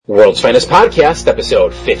World's Finest Podcast,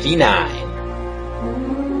 episode 59.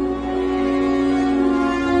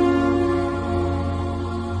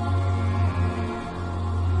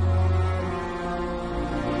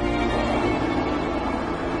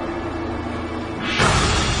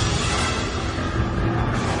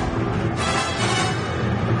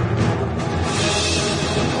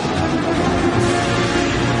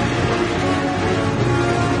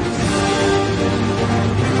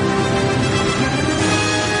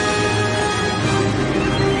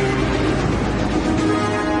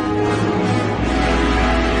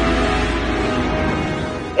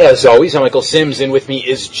 As always, I'm Michael Sims, and with me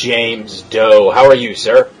is James Doe. How are you,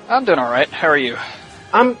 sir? I'm doing alright. How are you?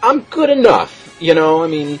 I'm good enough.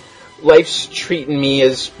 Life's treating me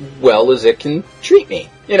as well as it can treat me.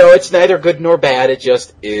 It's neither good nor bad, it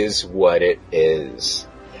just is what it is.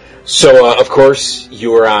 So, of course,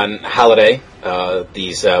 you were on holiday. How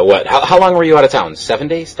long were you out of town? 7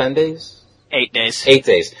 days? 10 days? 8 days. 8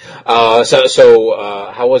 days.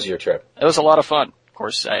 So, how was your trip? It was a lot of fun. Of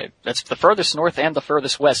course, that's the furthest north and the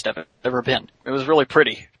furthest west I've ever been. It was really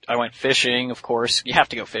pretty. I went fishing, of course. You have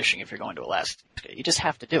to go fishing if you're going to Alaska. You just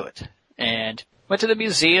have to do it. And went to the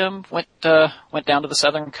museum, went down to the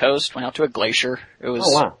southern coast, went out to a glacier. It was,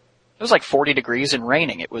 oh, wow. It was like 40 degrees and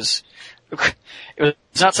raining. It was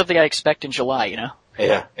not something I expect in July, you know?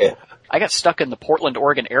 Yeah. I got stuck in the Portland,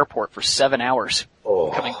 Oregon airport for 7 hours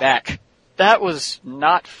coming back. That was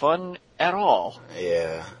not fun at all.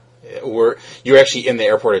 Yeah. Were you actually in the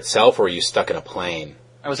airport itself, or were you stuck in a plane?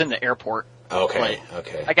 I was in the airport. Okay.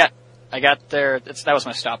 I got there. That was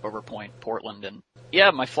my stopover point, Portland, and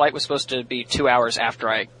yeah, my flight was supposed to be 2 hours after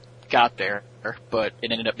I got there, but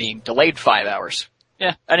it ended up being delayed 5 hours.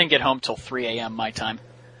 Yeah, I didn't get home till 3 a.m. my time.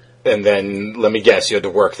 And then, let me guess, you had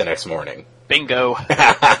to work the next morning. Bingo.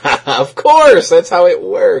 Of course, that's how it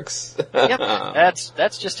works. Yep,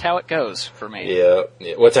 that's just how it goes for me. Yeah.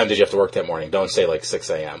 What time did you have to work that morning? Don't say like 6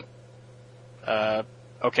 a.m.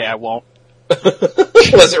 Okay, I won't.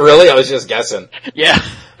 Was it really? I was just guessing. Yeah.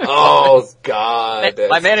 Oh, God.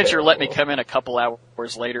 My manager terrible. let me come in a couple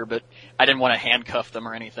hours later, but I didn't want to handcuff them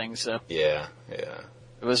or anything, so. Yeah. It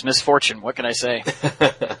was misfortune, what can I say?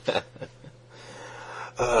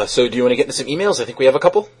 So do you want to get into some emails? I think we have a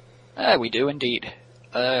couple. We do indeed.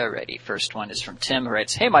 Alrighty, first one is from Tim, who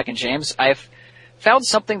writes, "Hey Mike and James, I've found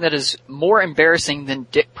something that is more embarrassing than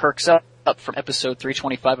Dick Perks Up from episode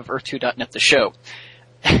 325 of Earth2.net, the show.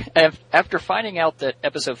 After finding out that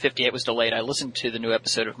episode 58 was delayed, I listened to the new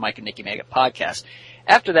episode of Mike and Nikki Mega podcast.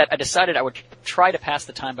 After that, I decided I would try to pass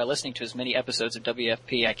the time by listening to as many episodes of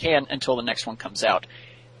WFP I can until the next one comes out.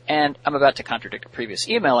 And I'm about to contradict a previous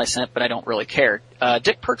email I sent, but I don't really care.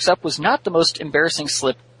 Dick Perks Up was not the most embarrassing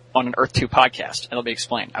slip on an Earth 2 podcast. It'll be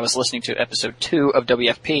explained. I was listening to episode 2 of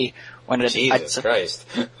WFP when Jesus Christ.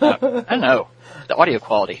 I know. The audio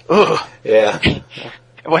quality. Ugh. Yeah.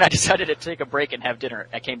 When I decided to take a break and have dinner,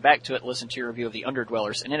 I came back to it, listened to your review of The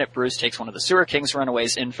Underdwellers, and in it Bruce takes one of the Sewer King's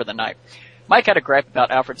runaways in for the night. Mike had a gripe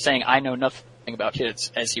about Alfred saying, "I know nothing about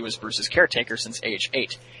kids," as he was Bruce's caretaker since age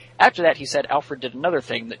 8. After that, he said Alfred did another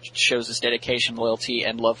thing that shows his dedication, loyalty,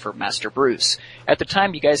 and love for Master Bruce. At the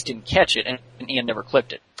time, you guys didn't catch it, and Ian never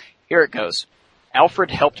clipped it. Here it goes.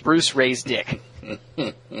 Alfred helped Bruce raise Dick.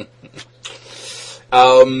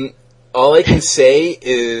 All I can say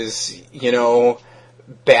is,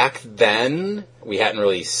 back then, we hadn't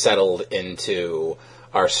really settled into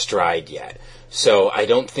our stride yet. So I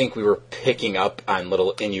don't think we were picking up on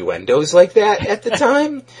little innuendos like that at the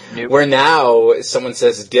time. Nope. Where now, someone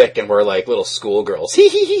says dick and we're like little schoolgirls. Hee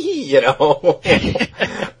hee hee hee, I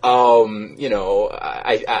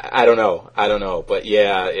don't know. But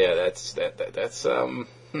yeah, that's.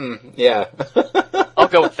 Yeah. I'll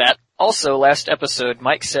go with that. Also, last episode,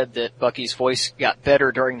 Mike said that Bucky's voice got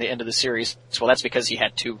better during the end of the series. Well, that's because he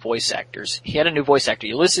had 2 voice actors. He had a new voice actor.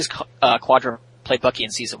 Ulysses Quadra played Bucky in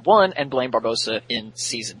Season 1, and Blaine Barbosa in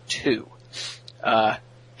Season 2.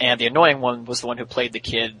 And the annoying one was the one who played the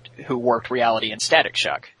kid who worked Reality in Static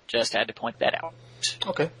Shock. Just had to point that out.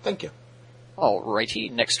 Okay, thank you.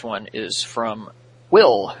 Alrighty, next one is from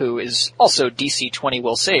Will, who is also DC20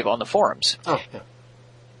 Will Save on the forums. Oh, yeah.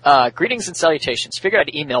 Greetings and salutations. Figured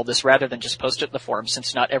I'd email this rather than just post it in the forums,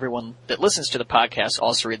 since not everyone that listens to the podcast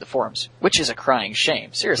also read the forums, which is a crying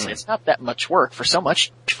shame. Seriously, It's not that much work for so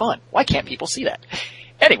much fun. Why can't people see that?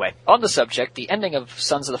 Anyway, on the subject, the ending of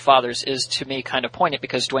Sons of the Fathers is to me kind of poignant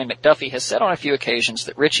because Dwayne McDuffie has said on a few occasions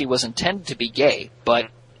that Richie was intended to be gay, but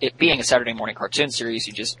it being a Saturday morning cartoon series,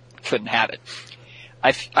 you just couldn't have it.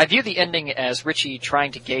 I view the ending as Richie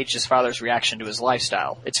trying to gauge his father's reaction to his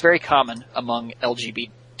lifestyle. It's very common among LGBT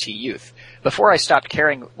youth. Before I stopped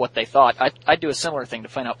caring what they thought, I'd do a similar thing to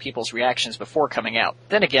find out people's reactions before coming out.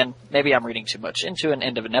 Then again, maybe I'm reading too much into an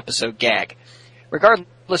end of an episode gag.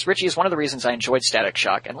 Regardless, Richie is one of the reasons I enjoyed Static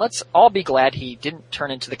Shock, and let's all be glad he didn't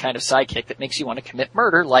turn into the kind of sidekick that makes you want to commit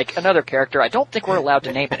murder like another character I don't think we're allowed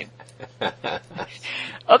to name anymore.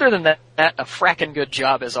 Other than that, a frackin' good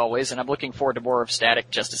job as always, and I'm looking forward to more of Static,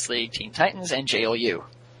 Justice League, Teen Titans, and JLU.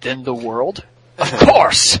 Then the world? Of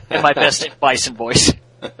course! In my best Bison voice.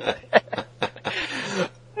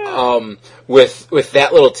 With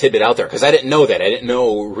that little tidbit out there, because I didn't know that. I didn't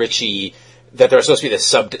know Richie, that there was supposed to be this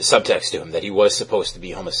subtext to him, that he was supposed to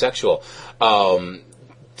be homosexual.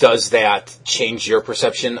 Does that change your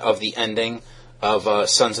perception of the ending of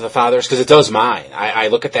Sons of the Fathers? Because it does mine. I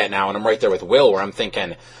look at that now, and I'm right there with Will, where I'm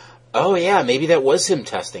thinking, oh yeah, maybe that was him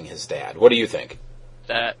testing his dad. What do you think?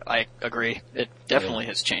 That I agree. It definitely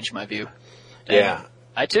has changed my view. And yeah.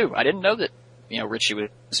 I too. I didn't know that, Richie was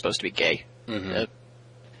supposed to be gay. Mm-hmm.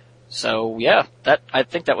 So yeah, I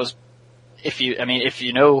think that was, if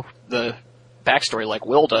you know the backstory like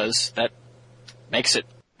Will does, that makes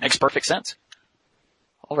perfect sense.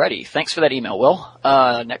 Alrighty, thanks for that email, Will.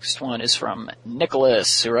 Next one is from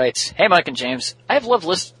Nicholas, who writes, "Hey Mike and James, I have loved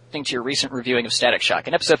listening to your recent reviewing of Static Shock.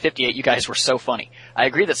 In episode 58, you guys were so funny. I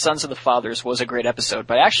agree that Sons of the Fathers was a great episode,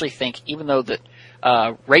 but I actually think even though that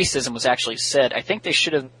racism was actually said, I think they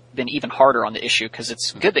should have been even harder on the issue, because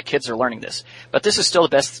it's good that kids are learning this. But this is still the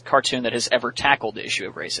best cartoon that has ever tackled the issue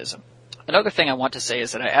of racism. Another thing I want to say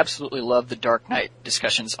is that I absolutely love the Dark Knight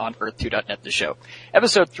discussions on Earth2.net, the show.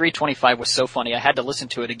 Episode 325 was so funny, I had to listen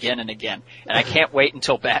to it again and again, and I can't wait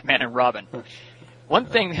until Batman and Robin. One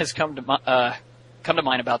thing has come to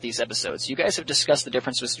mind about these episodes. You guys have discussed the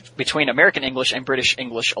differences between American English and British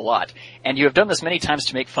English a lot, and you have done this many times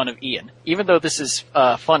to make fun of Ian. Even though this is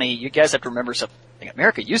funny, you guys have to remember something.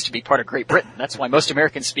 America used to be part of Great Britain. That's why most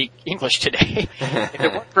Americans speak English today. If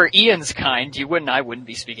it weren't for Ian's kind, I wouldn't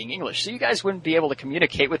be speaking English. So you guys wouldn't be able to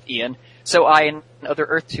communicate with Ian. So I and other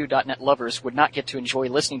Earth2.net lovers would not get to enjoy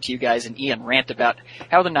listening to you guys and Ian rant about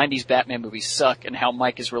how the 90s Batman movies suck and how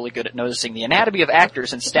Mike is really good at noticing the anatomy of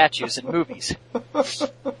actors and statues in movies.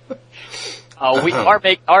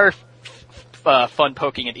 Our fun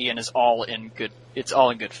poking at Ian is all in good. It's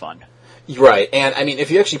all in good fun. Right, and I mean,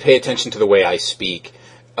 if you actually pay attention to the way I speak,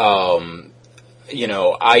 I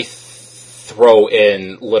throw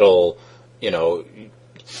in little,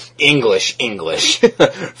 English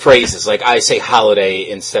phrases, like I say holiday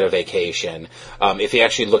instead of vacation. If you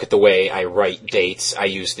actually look at the way I write dates, I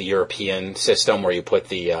use the European system where you put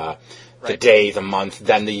the day, the month,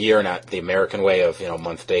 then the year, not the American way of,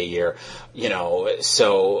 month, day, year,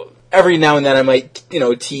 so every now and then I might,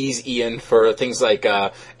 tease Ian for things like,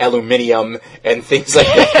 aluminium and things like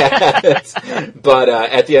that. But,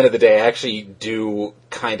 at the end of the day, I actually do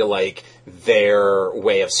kind of like their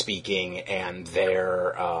way of speaking and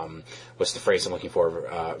their, what's the phrase I'm looking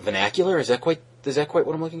for? Vernacular? Is that quite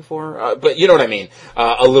what I'm looking for? But you know what I mean.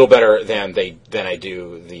 A little better than I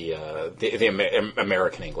do the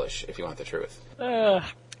American English, if you want the truth.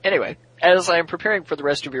 Anyway, as I am preparing for the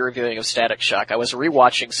rest of your reviewing of Static Shock, I was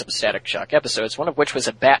rewatching some Static Shock episodes, one of which was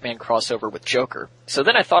a Batman crossover with Joker. So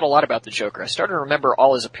then I thought a lot about the Joker. I started to remember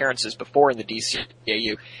all his appearances before in the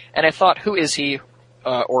DCAU, and I thought, who is he,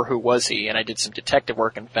 or who was he? And I did some detective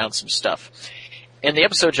work and found some stuff. In the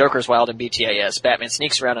episode Joker's Wild in BTAS, Batman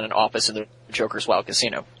sneaks around in an office in the Joker's Wild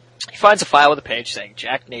Casino. He finds a file with a page saying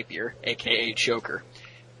Jack Napier, aka Joker.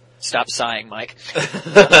 Stop sighing, Mike.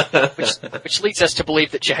 Which leads us to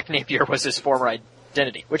believe that Jack Napier was his former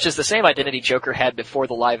identity, which is the same identity Joker had before in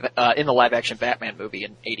the live-action Batman movie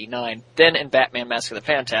in '89. Then in Batman: Mask of the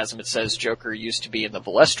Phantasm, it says Joker used to be in the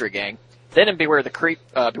Valestra gang. Then in Beware the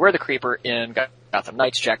Creeper in Gotham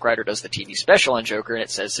Knights, Jack Ryder does the TV special on Joker, and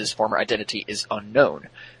it says his former identity is unknown.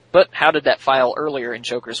 But how did that file earlier in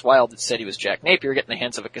Joker's Wild that said he was Jack Napier get in the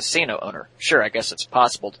hands of a casino owner? Sure, I guess it's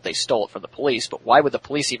possible that they stole it from the police, but why would the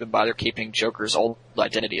police even bother keeping Joker's old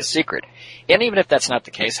identity a secret? And even if that's not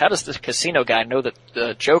the case, how does the casino guy know that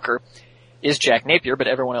the Joker is Jack Napier, but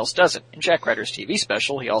everyone else doesn't? In Jack Ryder's TV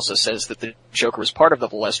special, he also says that the Joker was part of the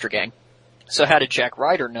Valestra gang. So how did Jack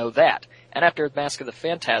Ryder know that? And after Mask of the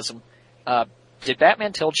Phantasm, did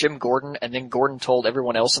Batman tell Jim Gordon and then Gordon told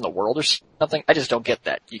everyone else in the world or something? I just don't get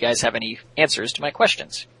that. You guys have any answers to my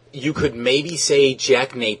questions? You could maybe say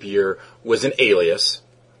Jack Napier was an alias.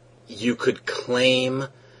 You could claim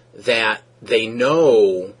that they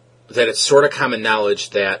know that it's sort of common knowledge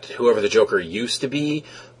that whoever the Joker used to be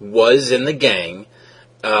was in the gang.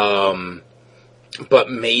 But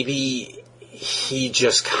maybe he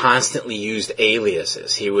just constantly used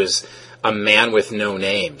aliases. He was a man with no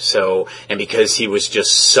name. So, and because he was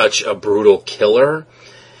just such a brutal killer,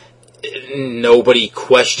 nobody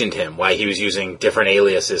questioned him, why he was using different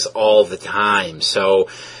aliases all the time. So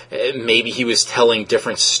maybe he was telling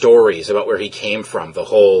different stories about where he came from, the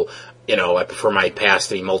whole, I prefer my past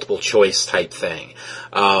to be multiple choice type thing.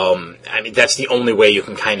 I mean, that's the only way you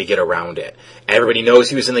can kind of get around it. Everybody knows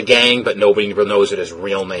he was in the gang, but nobody knows what his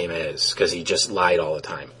real name is, because he just lied all the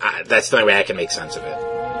time. That's the only way I can make sense of it.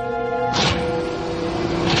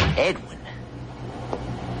 Edwin.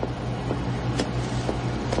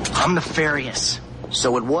 I'm nefarious.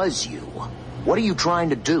 So it was you. What are you trying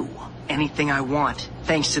to do? Anything I want,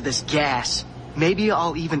 thanks to this gas. Maybe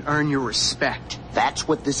I'll even earn your respect. That's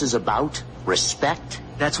what this is about? Respect?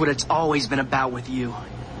 That's what it's always been about with you.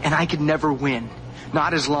 And I could never win.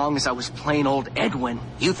 Not as long as I was plain old Edwin.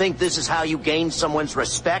 You think this is how you gain someone's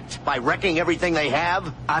respect? By wrecking everything they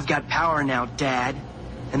have? I've got power now, Dad.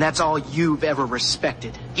 And that's all you've ever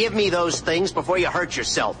respected. Give me those things before you hurt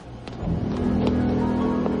yourself.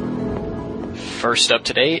 First up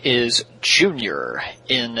today is Junior.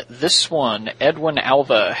 In this one, Edwin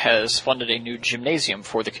Alva has funded a new gymnasium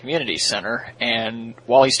for the community center, and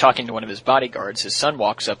while he's talking to one of his bodyguards, his son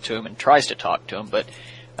walks up to him and tries to talk to him, but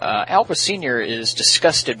Alva Sr. is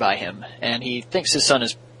disgusted by him, and he thinks his son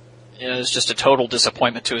is just a total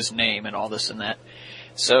disappointment to his name and all this and that.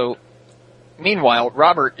 So, meanwhile,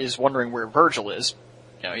 Robert is wondering where Virgil is.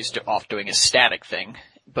 He's off doing his static thing,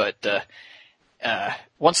 but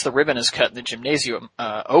once the ribbon is cut and the gymnasium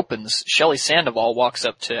opens, Shelley Sandoval walks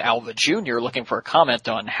up to Alva Jr. looking for a comment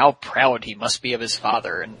on how proud he must be of his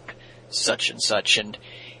father and such, and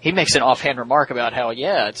he makes an offhand remark about how,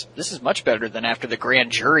 this is much better than after the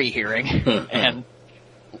grand jury hearing, and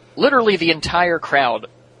literally the entire crowd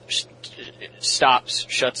stops,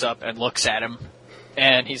 shuts up, and looks at him,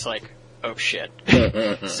 and he's like, oh shit.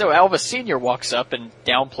 So Alva Sr. walks up and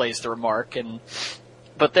downplays the remark,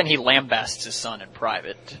 but then he lambasts his son in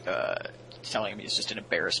private, telling him he's just an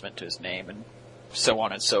embarrassment to his name and so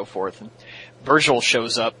on and so forth. And Virgil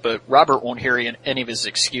shows up, but Robert won't hear any of his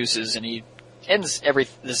excuses, and he ends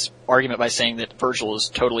this argument by saying that Virgil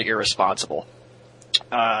is totally irresponsible.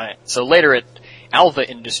 So later at Alva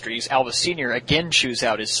Industries, Alva Sr. again chews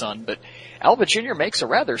out his son, but Alva Jr. makes a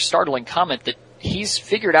rather startling comment that he's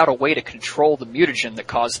figured out a way to control the mutagen that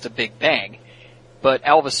caused the Big Bang. But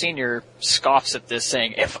Alva Sr. scoffs at this,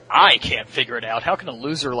 saying, if I can't figure it out, how can a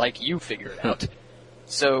loser like you figure it out?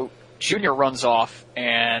 So Junior runs off,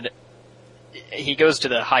 and he goes to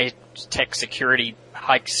the high security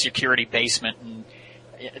basement and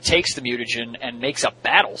takes the mutagen and makes a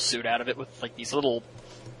battle suit out of it with like these little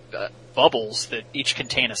bubbles that each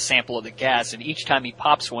contain a sample of the gas, and each time he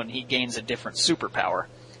pops one, he gains a different superpower.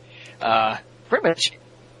 Pretty much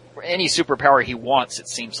any superpower he wants, it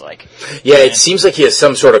seems like. Yeah, it seems like he has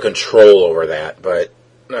some sort of control over that, but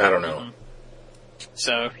I don't know.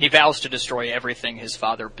 So he vows to destroy everything his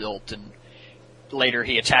father built, and later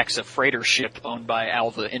he attacks a freighter ship owned by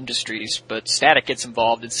Alva Industries, but Static gets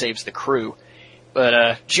involved and saves the crew.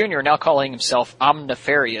 But Junior, now calling himself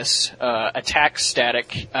Omnifarious, attacks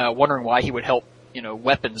Static, wondering why he would help,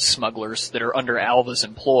 weapons smugglers that are under Alva's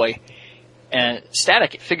employ. And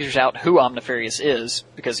Static figures out who Omnifarious is,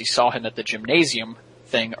 because he saw him at the gymnasium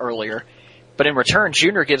thing earlier. But in return,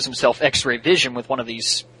 Junior gives himself X-ray vision with one of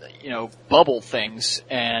these, bubble things,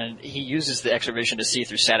 and he uses the X-ray vision to see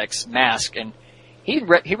through Static's mask, and he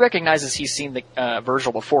recognizes he's seen the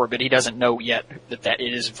Virgil before, but he doesn't know yet that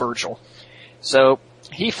it is Virgil. So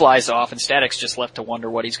he flies off, and Static's just left to wonder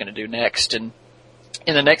what he's going to do next. And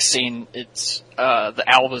in the next scene, it's the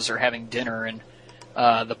Alvas are having dinner, and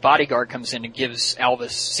the bodyguard comes in and gives Alva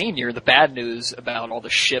Sr. the bad news about all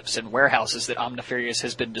the ships and warehouses that Omnifarious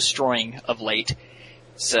has been destroying of late.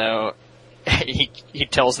 So he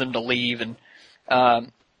tells them to leave, and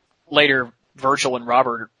later Virgil and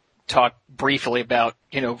Robert talk briefly about,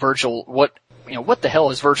 Virgil, what the hell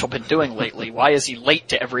has Virgil been doing lately? Why is he late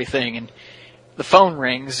to everything? And the phone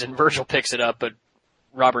rings, and Virgil picks it up, but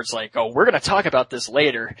Robert's like, oh, we're going to talk about this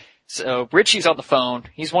later. So Richie's on the phone.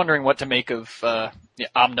 He's wondering what to make of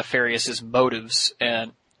Omnifarious's motives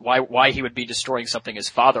and why he would be destroying something his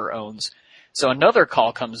father owns. So another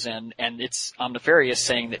call comes in, and it's Omnifarious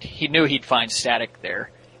saying that he knew he'd find Static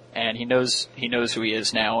there, and he knows who he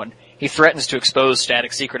is now, and he threatens to expose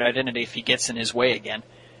Static's secret identity if he gets in his way again.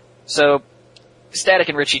 So Static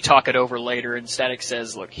and Richie talk it over later, and Static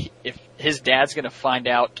says, look, if his dad's going to find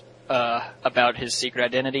out about his secret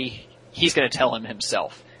identity, he's going to tell him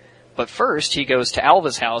himself. But first, he goes to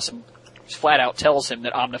Alva's house and flat out tells him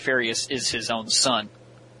that Omnifarious is his own son.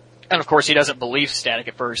 And of course, he doesn't believe Static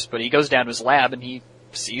at first, but he goes down to his lab and he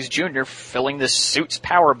sees Junior filling this suit's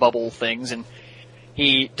power bubble things, and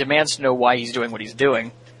he demands to know why he's doing what he's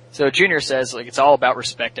doing. So Junior says, like, it's all about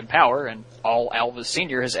respect and power, and all Alva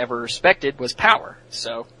Sr. has ever respected was power.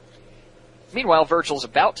 So, meanwhile, Virgil's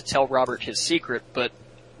about to tell Robert his secret, but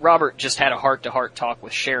Robert just had a heart-to-heart talk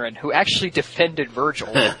with Sharon, who actually defended Virgil,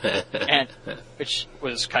 and which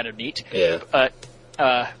was kind of neat. Yeah.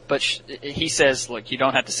 But he says, look, you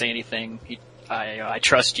don't have to say anything. I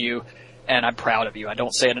trust you, and I'm proud of you. I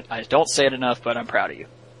don't say it enough, but I'm proud of you.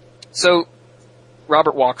 So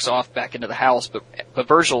Robert walks off back into the house, but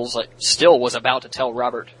Virgil's still was about to tell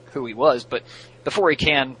Robert who he was, but before he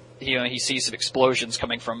can, he sees some explosions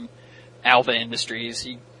coming from Alva Industries.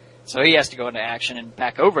 So he has to go into action, and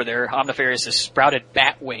back over there, Omnifarious has sprouted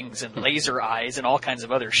bat wings and laser eyes and all kinds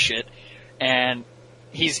of other shit, and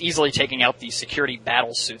he's easily taking out these security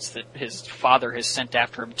battle suits that his father has sent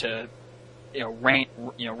after him to, rein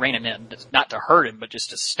him in, not to hurt him, but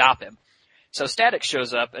just to stop him. So Static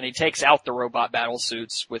shows up, and he takes out the robot battle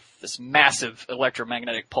suits with this massive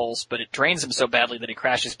electromagnetic pulse, but it drains him so badly that he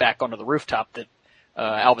crashes back onto the rooftop that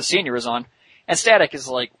Alva Sr. is on. And Static is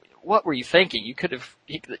like, what were you thinking? You could have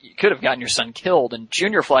gotten your son killed. And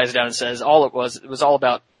Junior flies down and says it was all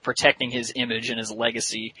about protecting his image and his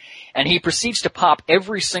legacy. And he proceeds to pop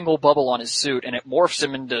every single bubble on his suit, and it morphs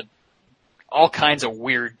him into all kinds of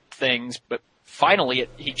weird things. But finally,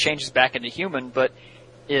 he changes back into human, but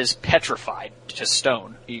is petrified to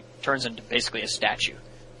stone. He turns into basically a statue.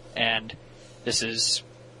 And this is,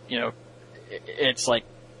 it's like,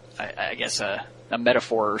 I guess a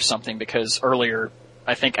metaphor or something, because earlier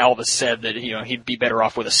I think Alva said that, he'd be better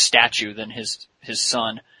off with a statue than his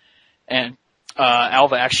son. And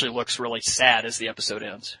Alva actually looks really sad as the episode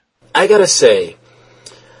ends. I gotta say,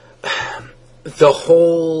 the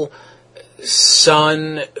whole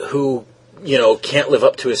son who, can't live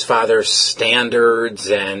up to his father's standards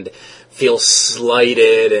and feels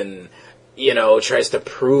slighted and, tries to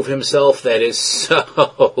prove himself, that is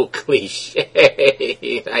so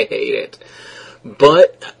cliche. I hate it.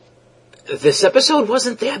 But this episode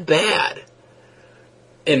wasn't that bad,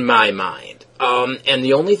 in my mind. And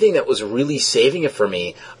the only thing that was really saving it for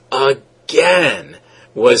me, again,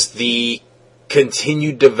 was the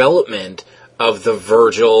continued development of the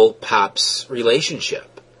Virgil-Pops relationship.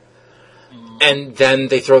 And then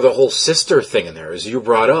they throw the whole sister thing in there, as you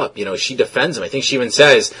brought up. She defends him. I think she even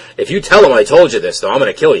says, if you tell him I told you this, though, I'm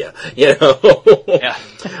going to kill you. Yeah.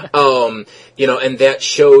 And that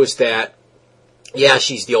shows that, yeah,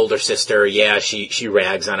 she's the older sister. Yeah, she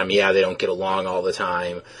rags on him. Yeah, they don't get along all the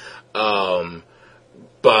time.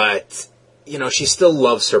 But, she still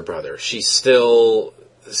loves her brother. She still,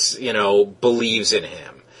 believes in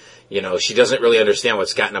him. She doesn't really understand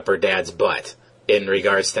what's gotten up her dad's butt in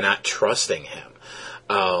regards to not trusting him.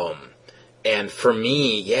 And for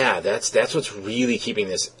me, yeah, that's what's really keeping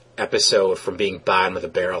this episode from being bottom of the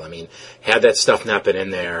barrel. I mean, had that stuff not been in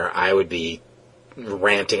there, I would be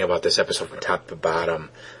ranting about this episode from top to bottom.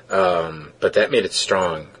 But that made it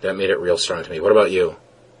strong. That made it real strong to me. What about you?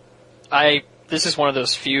 This is one of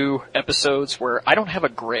those few episodes where I don't have a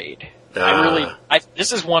grade.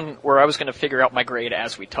 This is one where I was going to figure out my grade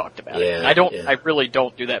as we talked about it. And I really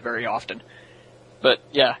don't do that very often. But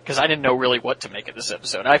yeah, because I didn't know really what to make of this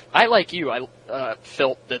episode. I like you, I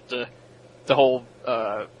felt that the whole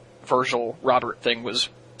Virgil Robert thing was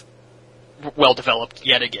well developed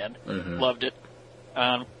yet again. Mm-hmm. Loved it.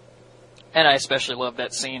 And I especially love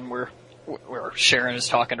that scene where Sharon is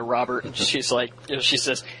talking to Robert, and she's like, she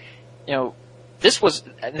says, this was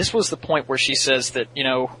the point where she says that,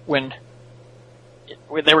 when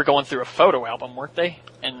they were going through a photo album, weren't they?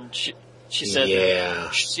 And she said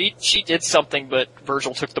that she did something, but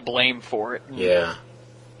Virgil took the blame for it. Yeah.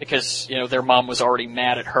 Because, their mom was already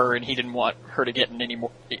mad at her, and he didn't want her to get in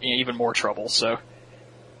even more trouble. So,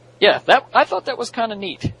 yeah, I thought that was kind of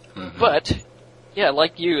neat. Mm-hmm. But, yeah,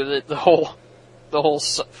 like you, the whole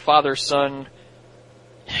father-son,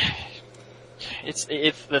 it's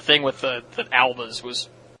the thing with the Alvas was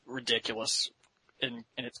ridiculous in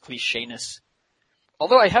its clichéness.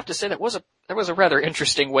 Although I have to say that was a rather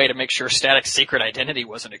interesting way to make sure Static's secret identity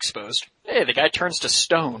wasn't exposed. Hey, the guy turns to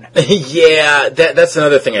stone. Yeah, that's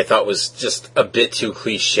another thing I thought was just a bit too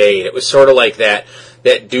cliched. It was sort of like that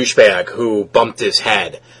douchebag who bumped his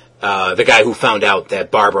head, the guy who found out that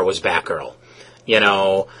Barbara was Batgirl.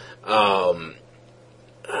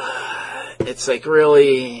 It's like,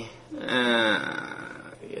 really, I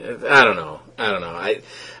don't know. I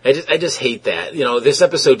just hate that. This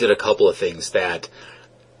episode did a couple of things that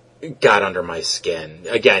got under my skin.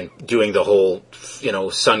 Again, doing the whole,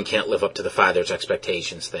 son can't live up to the father's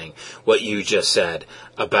expectations thing. What you just said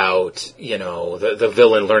about, the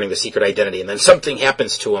villain learning the secret identity, and then something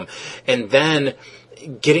happens to him, and then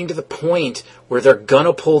getting to the point where they're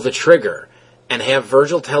gonna pull the trigger and have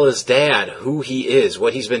Virgil tell his dad who he is,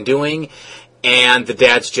 what he's been doing, and the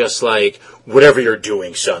dad's just like, whatever you're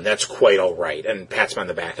doing, son, that's quite all right, and pats him on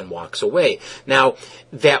the back and walks away. Now,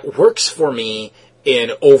 that works for me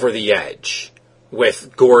in Over the Edge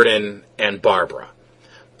with Gordon and Barbara,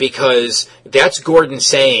 because that's Gordon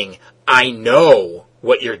saying, I know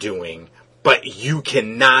what you're doing, but you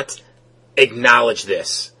cannot acknowledge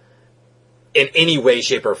this in any way,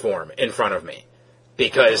 shape, or form in front of me.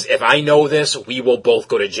 Because if I know this, we will both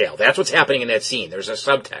go to jail. That's what's happening in that scene. There's a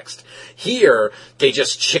subtext. Here, they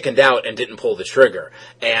just chickened out and didn't pull the trigger.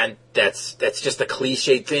 And that's just a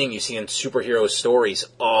cliched thing you see in superhero stories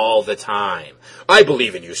all the time. I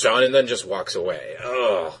believe in you, son, and then just walks away.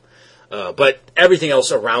 Ugh. But everything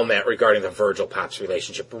else around that regarding the Virgil-Pops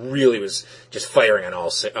relationship really was just firing on all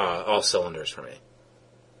cylinders for me.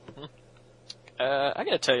 I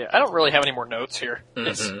gotta tell you, I don't really have any more notes here.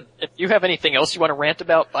 Mm-hmm. If you have anything else you want to rant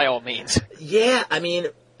about, by all means. Yeah, I mean,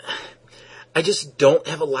 I just don't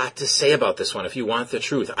have a lot to say about this one, if you want the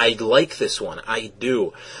truth. I like this one. I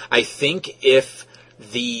do. I think if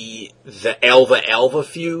the Alva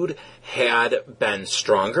feud had been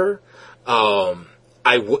stronger,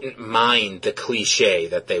 I wouldn't mind the cliche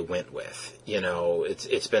that they went with.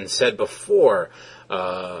 It's been said before,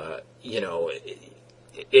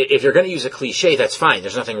 if you're going to use a cliche, that's fine.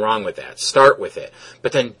 There's nothing wrong with that. Start with it.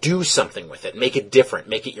 But then do something with it. Make it different.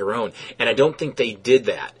 Make it your own. And I don't think they did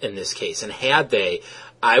that in this case. And had they,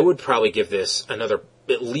 I would probably give this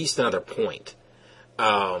at least another point.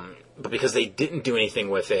 But because they didn't do anything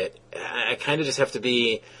with it, I kind of have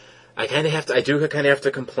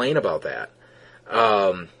to complain about that.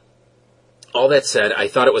 All that said, I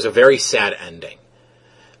thought it was a very sad ending.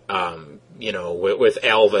 With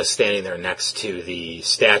Alva standing there next to the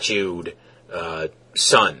statued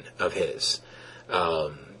son of his,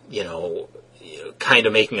 kind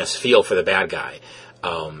of making us feel for the bad guy,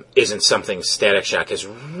 isn't something Static Shock has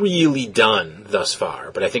really done thus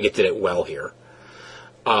far, but I think it did it well here.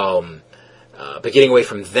 But getting away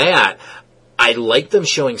from that, I like them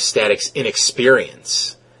showing Static's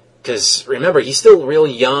inexperience, because remember, he's still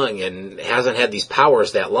really young and hasn't had these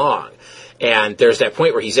powers that long. And there's that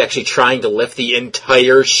point where he's actually trying to lift the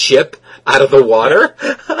entire ship out of the water.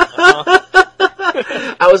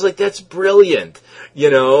 I was like, that's brilliant.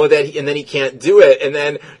 And then he can't do it. And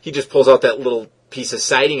then he just pulls out that little piece of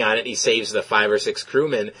siding on it. And he saves the 5 or 6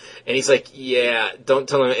 crewmen. And he's like, yeah, don't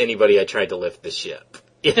tell anybody I tried to lift the ship.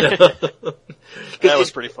 That was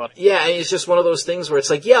pretty funny. Yeah, and it's just one of those things where it's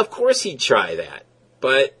like, yeah, of course he'd try that.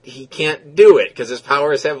 But he can't do it because his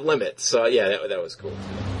powers have limits. So, yeah, that was cool.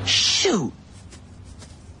 Shoot!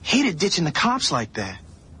 Hated ditching the cops like that.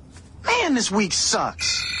 Man, this week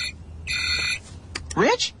sucks.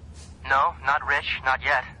 Rich? No, not Rich, not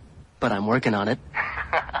yet. But I'm working on it.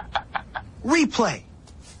 Replay.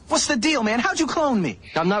 What's the deal, man? How'd you clone me?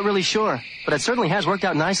 I'm not really sure, but it certainly has worked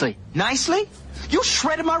out nicely. Nicely? You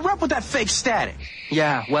shredded my rep with that fake Static.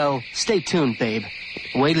 Yeah, well, stay tuned, babe.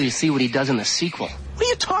 Wait till you see what he does in the sequel. What are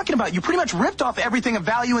you talking about? You pretty much ripped off everything of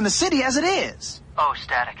value in the city as it is. Oh,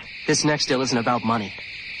 Static. This next deal isn't about money.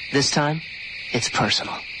 This time, it's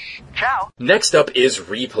personal. Ciao. Next up is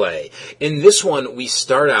Replay. In this one, we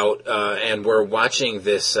start out and we're watching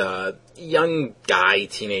this young guy,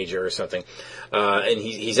 teenager or something, and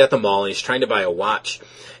he's at the mall and he's trying to buy a watch,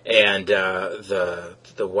 and the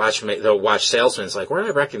watch salesman's like, "Where do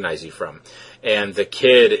I recognize you from?" And the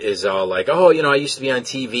kid is all like, "Oh, I used to be on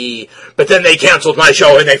TV, but then they canceled my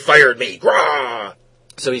show and they fired me." Grah!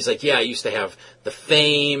 So he's like, yeah, I used to have the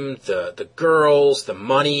fame, the girls, the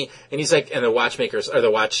money. And he's like, and the watch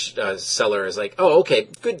seller is like, oh, okay,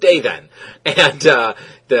 good day then. And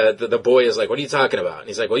the boy is like, what are you talking about? And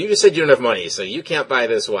he's like, well, you just said you don't have money, so you can't buy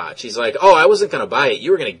this watch. He's like, oh, I wasn't going to buy it.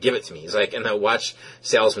 You were going to give it to me. He's like, and the watch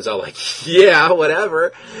salesman's all like, yeah,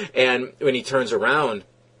 whatever. And when he turns around,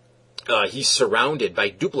 he's surrounded by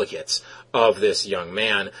duplicates of this young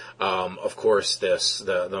man. Of course,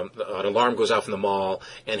 the alarm goes off in the mall,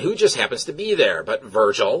 and who just happens to be there but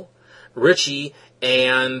Virgil, Richie,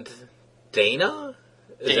 and Dana?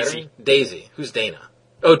 Daisy. Who's Dana?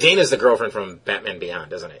 Oh, Dana's the girlfriend from Batman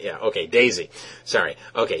Beyond, isn't it? Yeah, okay, Daisy. Sorry.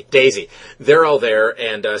 Okay, Daisy. They're all there,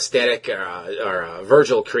 and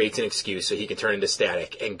Virgil creates an excuse so he can turn into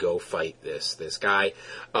Static and go fight this guy.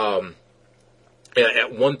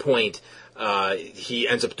 At one point, he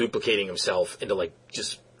ends up duplicating himself into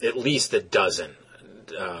just at least a dozen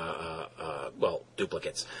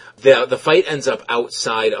duplicates. The fight ends up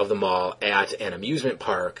outside of the mall at an amusement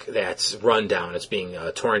park that's run down. It's being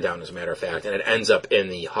torn down, as a matter of fact, and it ends up in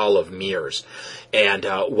the Hall of Mirrors. And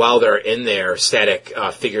while they're in there, Static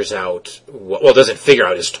figures out, doesn't figure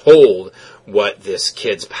out, is told what this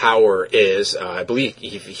kid's power is. I believe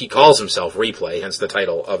he calls himself Replay, hence the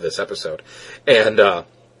title of this episode. And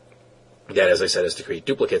that, as I said, is to create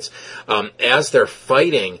duplicates. As they're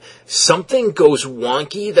fighting, something goes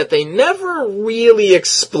wonky that they never really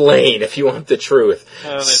explain, if you want the truth.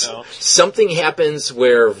 No, they don't. Something happens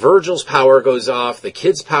where Virgil's power goes off, the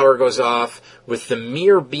kid's power goes off. With the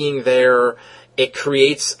mirror being there, it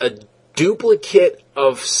creates a duplicate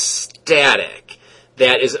of Static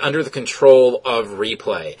that is under the control of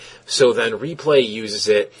Replay. So then Replay uses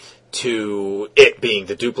it being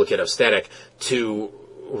the duplicate of Static, to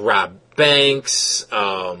rob banks,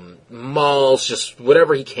 malls, just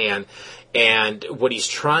whatever he can. And what he's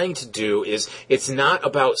trying to do is, it's not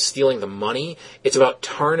about stealing the money, it's about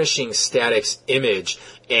tarnishing Static's image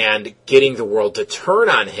and getting the world to turn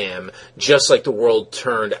on him, just like the world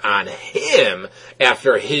turned on him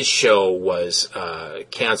after his show was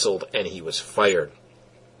canceled and he was fired.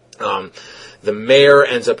 The mayor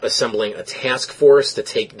ends up assembling a task force to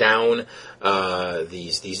take down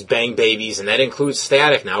these bang babies, and that includes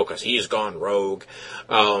Static now because he's gone rogue.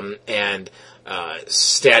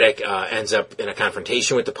 Static ends up in a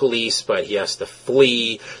confrontation with the police, but he has to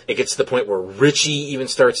flee. It gets to the point where Richie even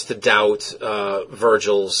starts to doubt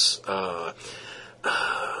Virgil's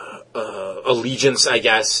allegiance, I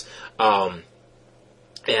guess. So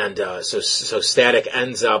Static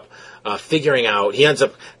ends up he ends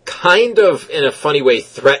up kind of, in a funny way,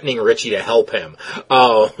 threatening Richie to help him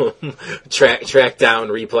track down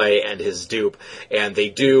Replay and his dupe. And they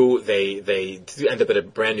end up at a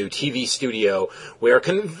brand new TV studio where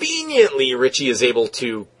conveniently Richie is able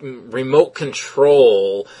to remote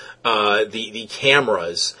control the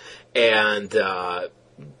cameras and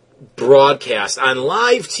broadcast on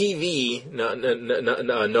live TV,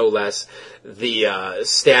 no less, the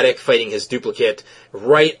Static fighting his duplicate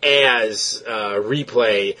right as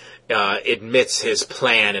Replay admits his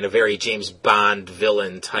plan in a very James Bond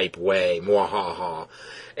villain type way. Mwahaha.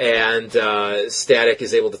 And Static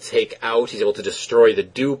is able to he's able to destroy the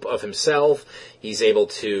dupe of himself. He's able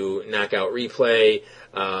to knock out Replay.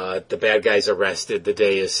 The bad guy's arrested. The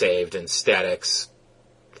day is saved, and Static's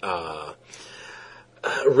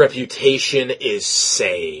reputation is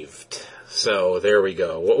saved. So there we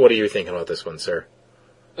go. What are you thinking about this one, sir?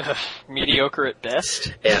 Mediocre at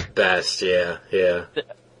best. At best, yeah.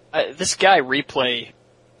 This guy Replay,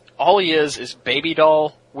 all he is Baby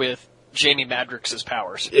Doll with Jamie Madrox's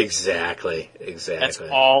powers. Exactly. That's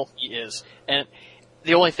all he is. And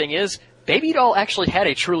the only thing is, Baby Doll actually had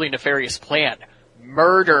a truly nefarious plan.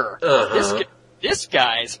 Murder. Uh-huh. This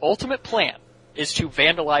guy's ultimate plan is to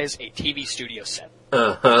vandalize a TV studio set.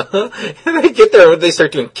 Uh-huh. And they get there, they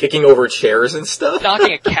start doing kicking over chairs and stuff.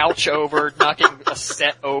 Knocking a couch over, knocking a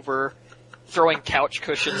set over, throwing couch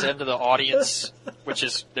cushions into the audience,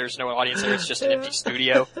 there's no audience there, it's just an empty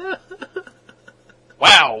studio.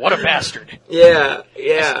 Wow, what a bastard. Yeah.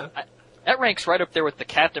 That ranks right up there with the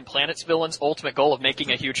Captain Planet's villain's ultimate goal of making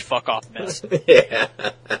a huge fuck-off mess. Yeah.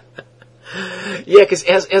 Yeah, because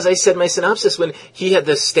as I said in my synopsis, when he had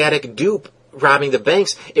the Static dupe robbing the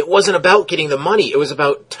banks, it wasn't about getting the money. It was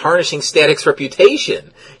about tarnishing Static's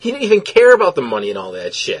reputation. He didn't even care about the money and all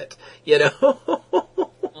that shit. You know?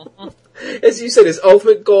 Mm-hmm. As you said, his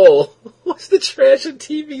ultimate goal was to trash a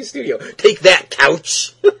TV studio. Take that,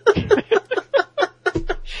 couch!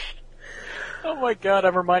 Oh my god,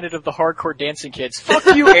 I'm reminded of the Hardcore Dancing Kids.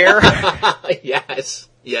 Fuck you, Air! Yes.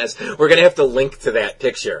 We're going to have to link to that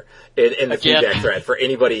picture in the feedback thread for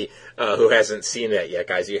anybody who hasn't seen that yet,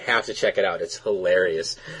 guys. You have to check it out. It's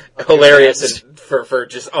hilarious. Okay, hilarious and for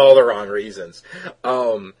just all the wrong reasons.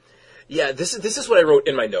 This is what I wrote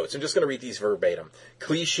in my notes. I'm just going to read these verbatim.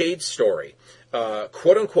 Cliched story.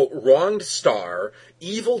 Quote-unquote wronged star,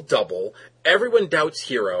 evil double, everyone doubts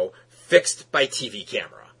hero, fixed by TV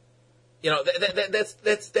camera. You know,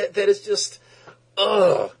 that is just...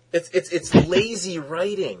 Ugh. It's lazy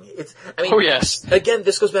writing. Oh yes. Again,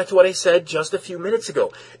 this goes back to what I said just a few minutes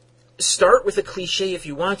ago. Start with a cliche if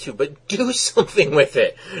you want to, but do something with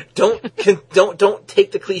it. Don't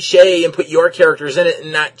take the cliche and put your characters in it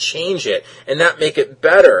and not change it and not make it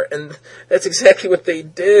better. And that's exactly what they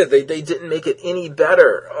did. They didn't make it any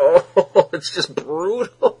better. Oh, it's just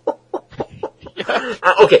brutal.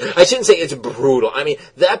 Okay, I shouldn't say it's brutal. I mean,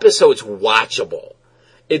 the episode's watchable.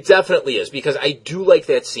 It definitely is, because I do like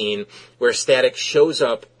that scene where Static shows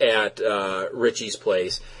up at Richie's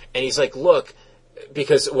place, and he's like, look,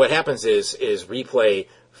 because what happens is Replay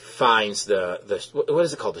finds the what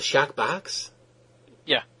is it called? The shock box?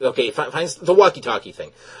 Yeah. Okay, finds the walkie-talkie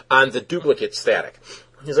thing on the duplicate Static.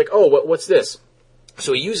 He's like, oh, what's this?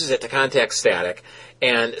 So he uses it to contact Static,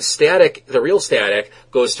 and Static, the real Static,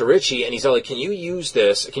 goes to Richie, and he's all like, can you use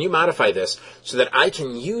this, can you modify this so that I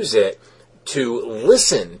can use it to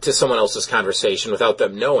listen to someone else's conversation without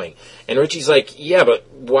them knowing? And Richie's like, yeah, but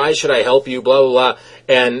why should I help you, blah, blah, blah.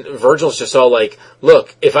 And Virgil's just all like,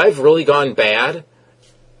 look, if I've really gone bad...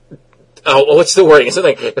 Oh, what's the wording? It's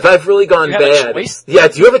something like, if I've really gone bad... Yeah,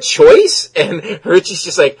 do you have a choice? And Richie's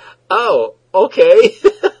just like, oh, okay.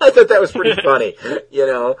 I thought that was pretty funny, you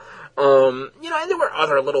know. And there were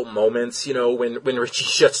other little moments, you know, when Richie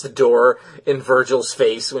shuts the door in Virgil's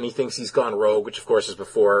face when he thinks he's gone rogue, which of course is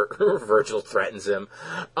before Virgil threatens him.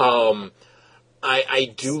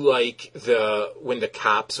 I do like when the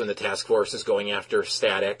task force is going after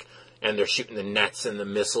Static, and they're shooting the nets and the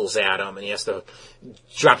missiles at him, and he has to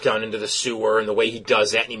drop down into the sewer, and the way he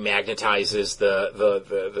does that, and he magnetizes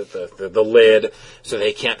the lid so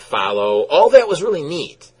they can't follow. All that was really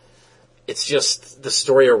neat. It's just the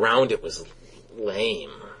story around it was lame.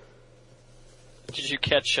 Did you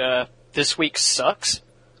catch This Week Sucks?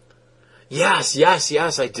 Yes,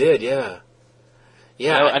 I did, yeah.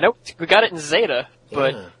 Yeah. I know we got it in Zeta,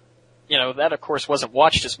 but... Yeah. You know, that, of course, wasn't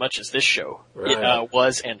watched as much as this show. Right. It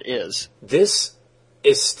was and is. This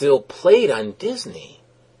is still played on Disney.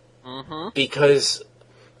 Mm-hmm. Because...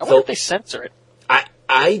 I wonder if they censor it.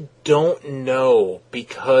 I don't know,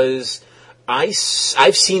 because I've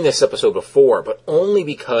seen this episode before, but only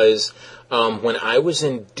because when I was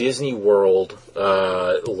in Disney World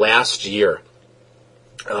last year,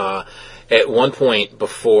 at one point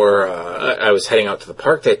before I was heading out to the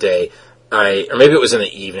park that day, or maybe it was in the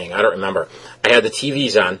evening, I don't remember. I had the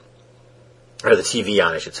TV on,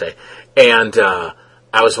 I should say, and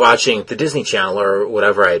I was watching the Disney Channel or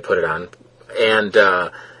whatever I had put it on, and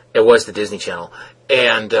it was the Disney Channel,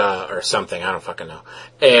 and or something, I don't fucking know.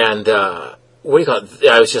 And what do you call it?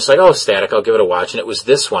 I was just like, oh, Static, I'll give it a watch, and it was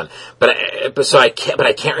this one. But I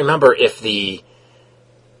can't remember if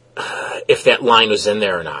that line was in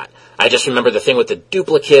there or not. I just remember the thing with the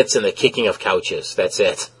duplicates and the kicking of couches. That's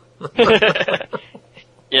it.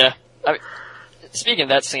 Yeah. Speaking of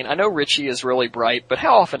that scene, I know Richie is really bright, but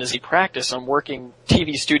how often does he practice on working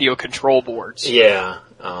TV studio control boards? Yeah.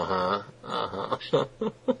 I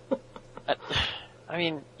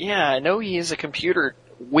mean, yeah, I know he is a computer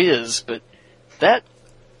whiz, but that,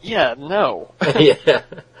 yeah, no. Yeah.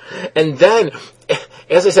 And then,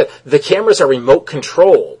 as I said, the cameras are remote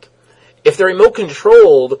controlled. If they're remote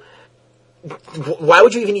controlled, why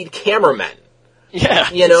would you even need cameramen?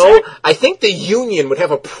 Yeah. You know, exactly. I think the union would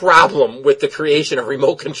have a problem with the creation of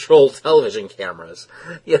remote-controlled television cameras.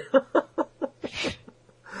 You know?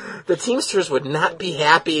 The Teamsters would not be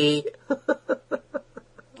happy.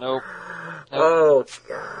 Nope. Oh,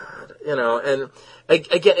 God. You know, and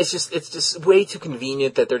again, it's just way too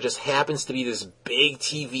convenient that there just happens to be this big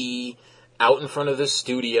TV out in front of the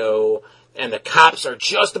studio, and the cops are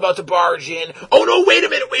just about to barge in. Oh, no, wait a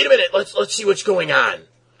minute. Let's see what's going on.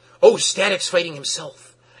 Oh, Static's fighting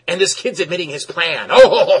himself. And this kid's admitting his plan.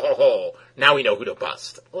 Oh, now we know who to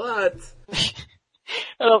bust. What?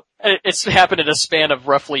 Well, it's happened in a span of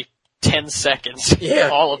roughly 10 seconds. Yeah.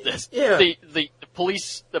 All of this. Yeah. The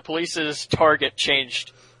police's target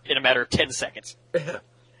changed in a matter of 10 seconds. Yeah.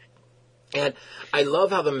 And I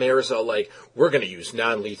love how the mayor's all like, we're going to use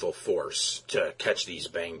non-lethal force to catch these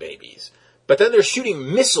bang babies. But then they're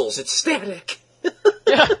shooting missiles at Static.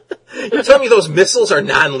 Yeah. You're telling me those missiles are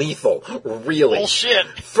non-lethal? Really? Bullshit.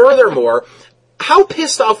 Furthermore, how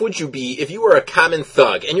pissed off would you be if you were a common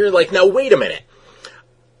thug and you're like, now wait a minute.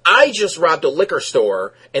 I just robbed a liquor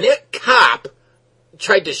store and that cop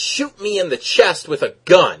tried to shoot me in the chest with a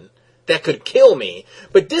gun that could kill me,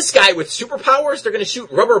 but this guy with superpowers they're going to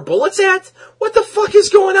shoot rubber bullets at? What the fuck is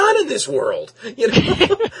going on in this world? You know,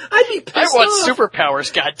 I'd be pissed I want off.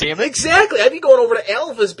 superpowers, goddammit. Exactly. I'd be going over to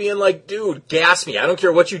Alphas being like, dude, gas me. I don't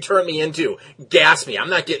care what you turn me into. Gas me. I'm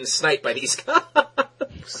not getting sniped by these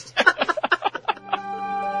cops.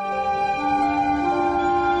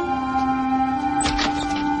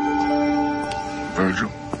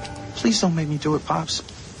 Virgil? Please don't make me do it, Pops.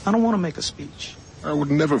 I don't want to make a speech. I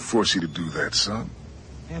would never force you to do that, son.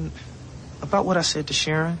 And about what I said to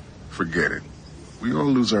Sharon? Forget it. We all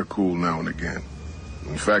lose our cool now and again.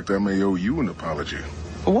 In fact, I may owe you an apology.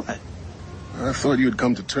 For what? I thought you had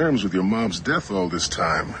come to terms with your mom's death all this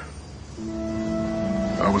time.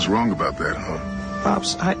 I was wrong about that, huh?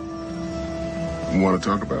 Pops, You want to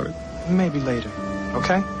talk about it? Maybe later,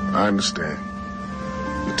 okay? I understand.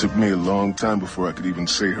 It took me a long time before I could even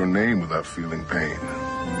say her name without feeling pain.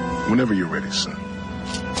 Whenever you're ready, son.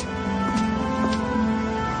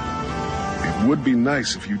 It would be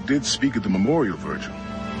nice if you did speak at the memorial, Virgil.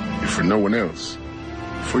 If for no one else,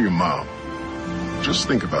 for your mom. Just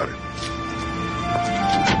think about it.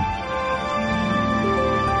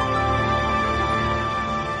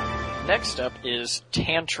 Next up is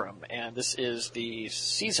Tantrum, and this is the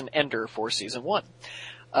season ender for season 1.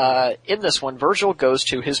 In this one, Virgil goes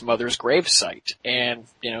to his mother's gravesite, and,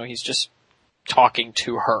 he's just talking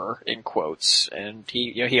to her, in quotes, and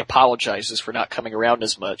he apologizes for not coming around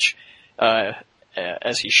as much,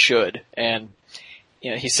 as he should, and,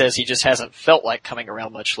 he says he just hasn't felt like coming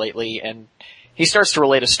around much lately, and he starts to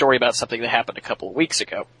relate a story about something that happened a couple of weeks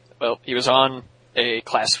ago. Well, he was on a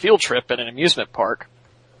class field trip at an amusement park,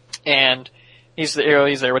 and he's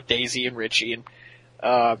there with Daisy and Richie,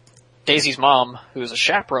 and Daisy's mom, who's a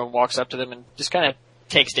chaperone, walks up to them and just kind of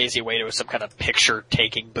takes Daisy away to some kind of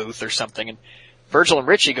picture-taking booth or something, and Virgil and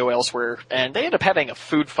Richie go elsewhere, and they end up having a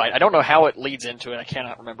food fight. I don't know how it leads into it, I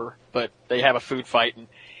cannot remember, but they have a food fight, and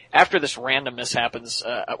after this randomness happens,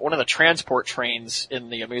 one of the transport trains in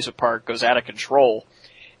the amusement park goes out of control,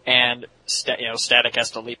 and Static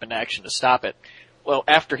has to leap into action to stop it. Well,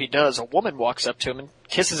 after he does, a woman walks up to him and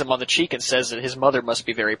kisses him on the cheek and says that his mother must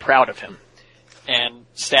be very proud of him. And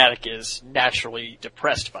Static is naturally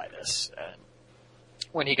depressed by this. And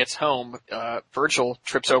when he gets home, Virgil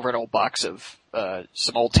trips over an old box of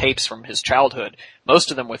some old tapes from his childhood,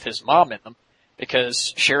 most of them with his mom in them,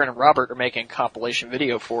 because Sharon and Robert are making a compilation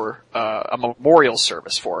video for a memorial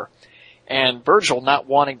service for her. And Virgil, not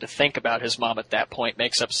wanting to think about his mom at that point,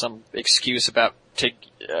 makes up some excuse about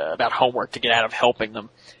homework to get out of helping them.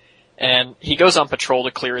 And he goes on patrol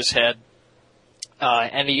to clear his head,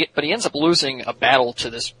 but he ends up losing a battle to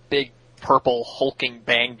this big purple hulking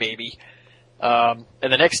bang baby. And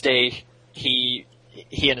the next day, he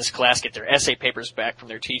and his class get their essay papers back from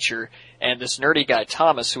their teacher, and this nerdy guy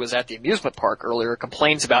Thomas, who was at the amusement park earlier,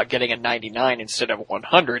 complains about getting a 99 instead of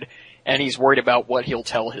 100, and he's worried about what he'll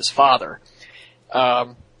tell his father.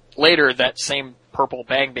 Later, that same purple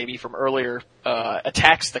bang baby from earlier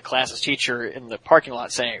attacks the class's teacher in the parking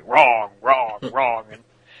lot, saying, "Wrong, wrong, wrong."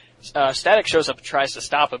 And Static shows up and tries to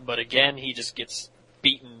stop him, but again, he just gets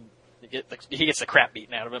beaten. He gets the crap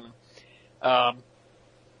beaten out of him.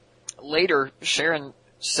 Later, Sharon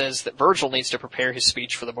says that Virgil needs to prepare his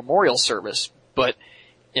speech for the memorial service, but,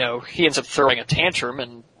 he ends up throwing a tantrum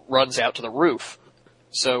and runs out to the roof.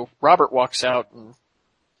 So Robert walks out, and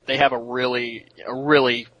they have a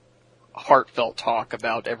really heartfelt talk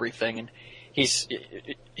about everything, and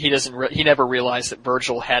he never realized that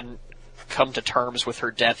Virgil hadn't come to terms with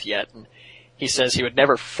her death yet, and he says he would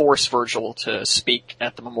never force Virgil to speak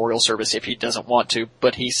at the memorial service if he doesn't want to,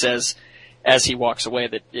 but he says as he walks away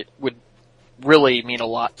that it would really mean a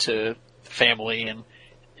lot to the family, and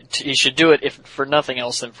he should do it if for nothing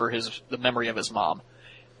else than for the memory of his mom.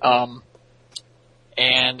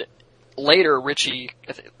 And later, Richie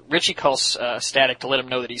calls Static to let him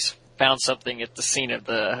know that he's found something at the scene of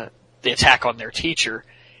the attack on their teacher,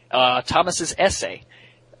 Thomas's essay.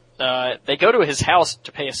 They go to his house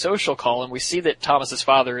to pay a social call, and we see that Thomas's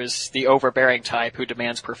father is the overbearing type who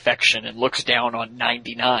demands perfection and looks down on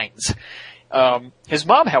 99s. His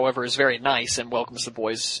mom, however, is very nice and welcomes the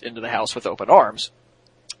boys into the house with open arms.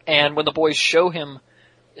 And when the boys show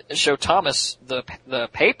Thomas the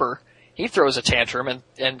paper, he throws a tantrum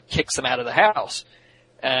and kicks them out of the house.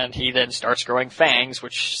 And he then starts growing fangs,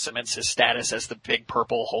 which cements his status as the big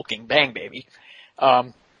purple hulking bang baby.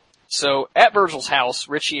 So at Virgil's house,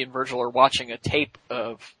 Richie and Virgil are watching a tape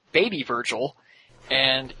of baby Virgil,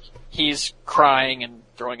 and he's crying and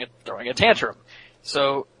throwing a tantrum.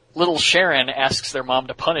 So little Sharon asks their mom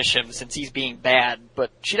to punish him since he's being bad,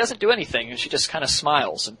 but she doesn't do anything, and she just kind of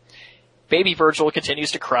smiles. And baby Virgil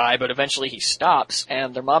continues to cry, but eventually he stops,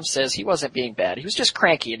 and their mom says he wasn't being bad. He was just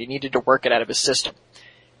cranky, and he needed to work it out of his system.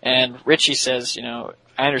 And Richie says, I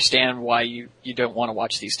understand why you don't want to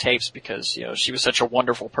watch these tapes because, she was such a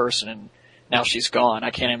wonderful person and now she's gone. I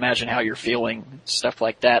can't imagine how you're feeling, stuff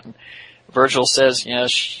like that. And Virgil says,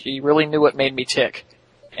 she really knew what made me tick.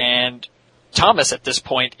 And Thomas at this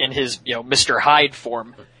point in his, Mr. Hyde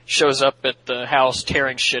form shows up at the house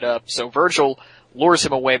tearing shit up. So Virgil lures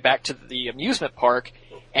him away back to the amusement park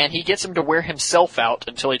and he gets him to wear himself out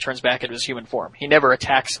until he turns back into his human form. He never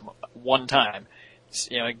attacks him one time.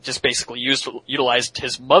 He just basically utilized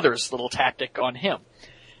his mother's little tactic on him.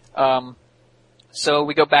 So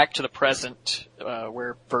we go back to the present,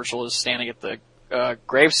 where Virgil is standing at the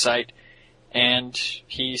gravesite, and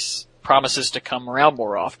he promises to come around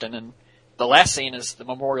more often. And the last scene is the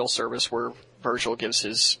memorial service where Virgil gives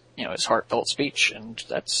his heartfelt speech, and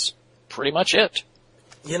that's pretty much it.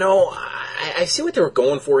 I see what they were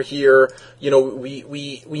going for here.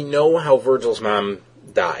 We know how Virgil's mom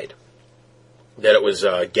died. That it was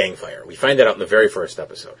gang fire. We find that out in the very first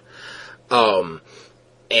episode.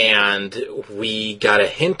 And we got a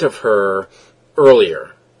hint of her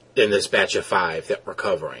earlier in this batch of 5 that we're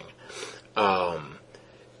covering.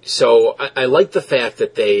 So I like the fact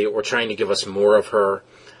that they were trying to give us more of her,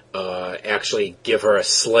 actually give her a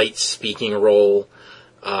slight speaking role,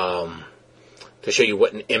 to show you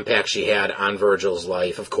what an impact she had on Virgil's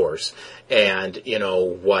life, of course, and,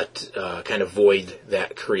 what kind of void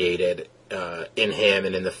that created in him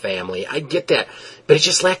and in the family. I get that, but it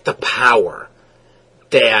just lacked the power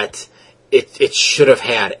that it should have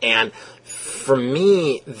had. And for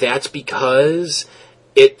me, that's because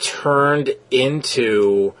it turned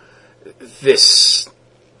into this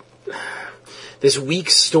weak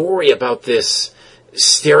story about this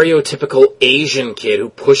stereotypical Asian kid who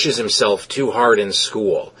pushes himself too hard in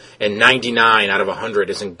school, and 99 out of 100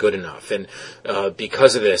 isn't good enough, and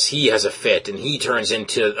because of this, he has a fit, and he turns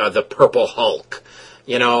into the Purple Hulk,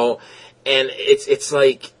 and it's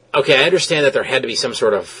like, okay, I understand that there had to be some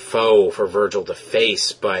sort of foe for Virgil to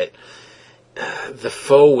face, but the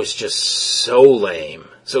foe was just so lame,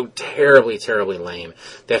 so terribly, terribly lame,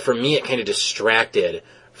 that for me it kind of distracted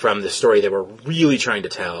from the story they were really trying to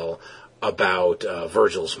tell about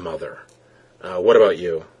Virgil's mother. What about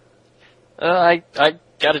you? I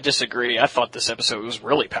gotta disagree. I thought this episode was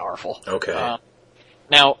really powerful. Okay.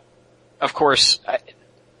 Now, of course,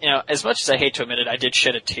 as much as I hate to admit it, I did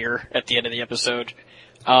shed a tear at the end of the episode.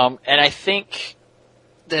 And I think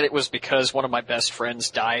that it was because one of my best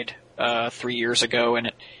friends died 3 years ago,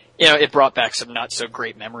 and it brought back some not so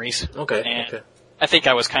great memories. Okay. And I think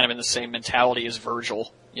I was kind of in the same mentality as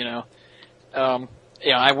Virgil. I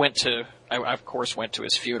of course went to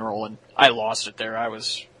his funeral, and I lost it there. I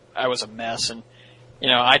was a mess, and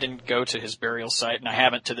I didn't go to his burial site, and I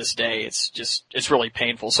haven't to this day. It's really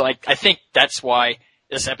painful. So I think that's why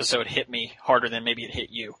this episode hit me harder than maybe it hit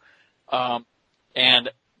you. And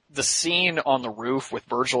the scene on the roof with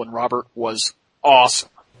Virgil and Robert was awesome.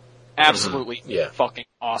 Absolutely fucking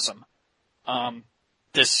awesome.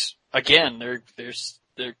 This, again,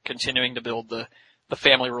 they're continuing to build the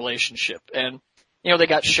family relationship. And, they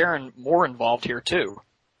got Sharon Moore involved here too.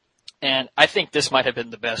 And I think this might have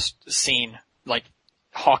been the best scene, like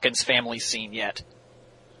Hawkins family scene yet.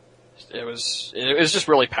 It was just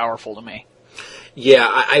really powerful to me. Yeah,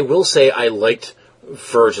 I will say I liked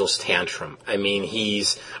Virgil's tantrum. I mean,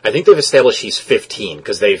 I think they've established he's 15,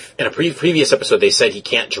 because in a previous episode they said he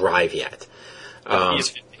can't drive yet. He's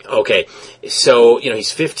 15. Okay, so,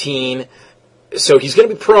 he's 15, so he's going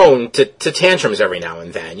to be prone to tantrums every now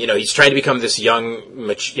and then. He's trying to become this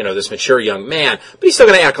this mature young man, but he's still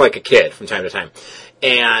going to act like a kid from time to time.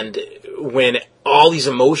 And when all these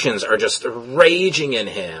emotions are just raging in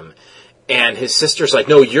him, and his sister's like,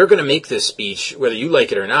 no, you're going to make this speech, whether you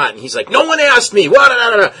like it or not. And he's like, no one asked me.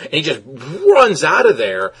 And he just runs out of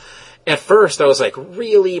there. At first, I was like,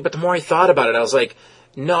 really? But the more I thought about it, I was like,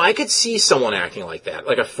 no, I could see someone acting like that,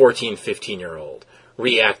 like a 14, 15-year-old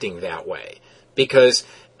reacting that way. Because,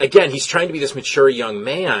 again, he's trying to be this mature young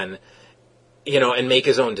man, and make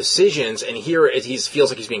his own decisions. And here he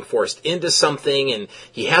feels like he's being forced into something, and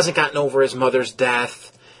he hasn't gotten over his mother's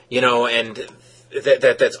death, and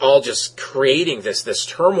that's all just creating this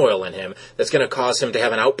turmoil in him that's going to cause him to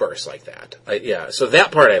have an outburst like that. So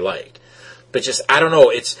that part I liked. But just, I don't know,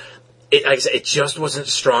 like I said, it just wasn't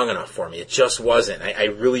strong enough for me. It just wasn't. I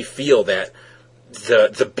really feel that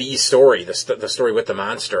the B story, the story with the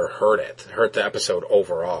monster, hurt the episode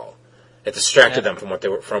overall. It distracted them from what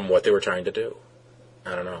they were trying to do.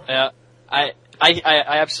 I don't know. Yeah, I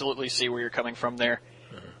absolutely see where you're coming from there.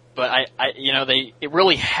 But it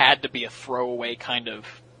really had to be a throwaway kind of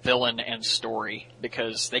villain and story,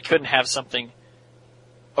 because they couldn't have something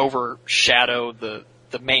overshadow the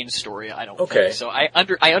main story, I don't think. So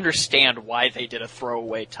I understand why they did a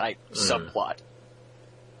throwaway type subplot.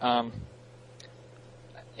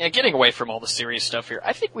 Getting away from all the serious stuff here,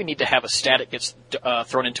 I think we need to have a stat gets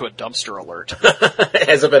thrown into a dumpster alert.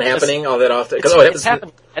 Has it been happening all that often? It's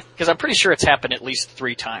happened, because I'm pretty sure it's happened at least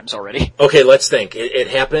 3 times already. Okay, let's think. It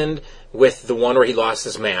happened with the one where he lost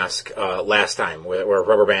his mask last time, where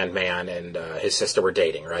Rubber Band Man and his sister were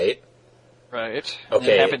dating, right? Right.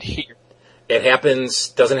 Okay. It happened here.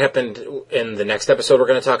 It doesn't happen in the next episode we're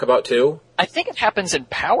going to talk about too? I think it happens in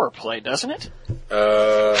Power Play, doesn't it?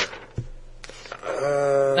 No.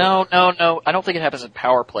 I don't think it happens in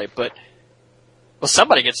Power Play, but Well,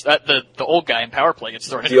 somebody gets the old guy in power play gets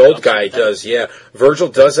thrown. The old guy does, yeah. Virgil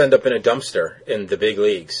does end up in a dumpster in the big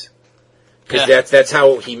leagues because that's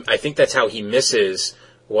how he. I think that's how he misses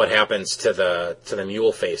what happens to the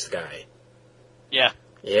mule faced guy. Yeah.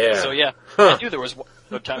 Yeah. So yeah, Huh. I knew there was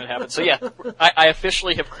no time it happened. So yeah, I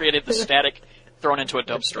officially have created the static thrown into a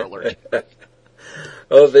dumpster alert.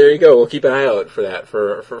 Oh, there you go. We'll keep an eye out for that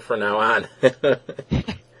for now on.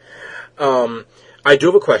 I do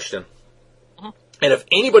have a question. And if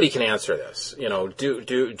anybody can answer this,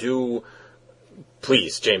 do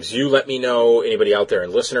please, James, you let me know. Anybody out there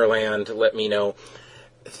in listener land, let me know.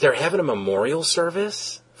 They're having a memorial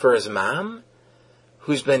service for his mom,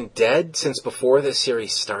 who's been dead since before this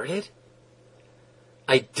series started.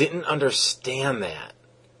 I didn't understand that.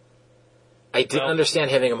 I didn't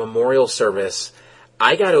understand having a memorial service.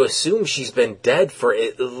 I got to assume she's been dead for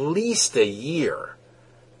at least a year,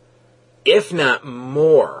 if not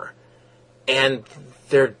more. And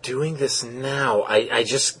they're doing this now. I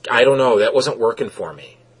don't know. That wasn't working for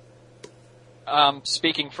me.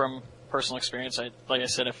 Speaking from personal experience, like I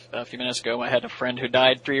said a few minutes ago, I had a friend who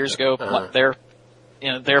died 3 years ago.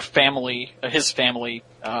 Their family, his family,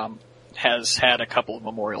 has had a couple of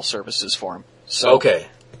memorial services for him. So okay.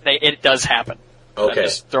 It does happen. Okay. I'm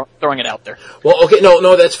just throwing it out there. Well, okay,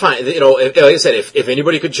 no, that's fine. Like I said, if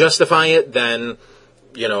anybody could justify it, then,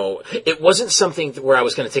 it wasn't something where I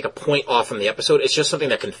was going to take a point off from the episode. It's just something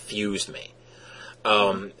that confused me.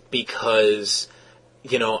 Because,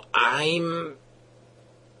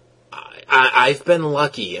 I've been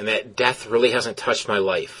lucky in that death really hasn't touched my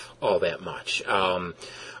life all that much. Probably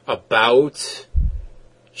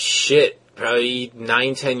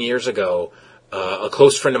 9-10 years ago, a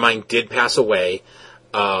close friend of mine did pass away,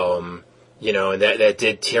 and that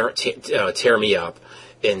did tear me up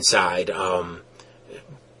inside.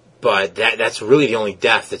 But that's really the only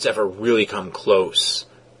death that's ever really come close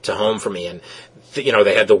to home for me. And,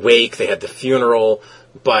 they had the wake, they had the funeral,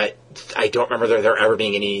 but I don't remember there ever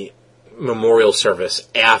being any memorial service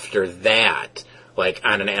after that, like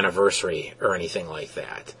on an anniversary or anything like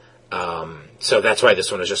that. So that's why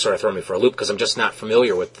this one is just sort of throwing me for a loop, because I'm just not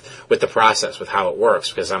familiar with the process, with how it works,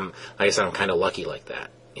 because like I said, I'm kind of lucky like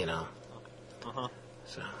that, Uh-huh.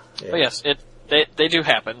 So, yeah. But yes, they do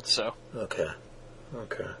happen, so. Okay.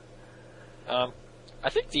 I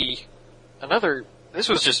think this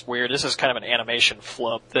was just weird. This is kind of an animation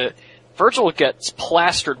flub. Virgil gets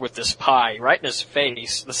plastered with this pie right in his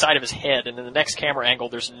face, the side of his head, and in the next camera angle,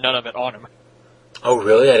 there's none of it on him. Oh,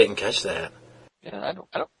 really? I didn't catch that. Yeah, I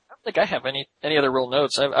don't think I have any other real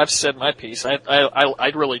notes. I've said my piece.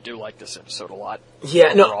 I really do like this episode a lot. Yeah,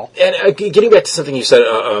 overall. no, and getting back to something you said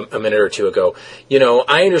a minute or two ago,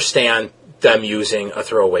 I understand them using a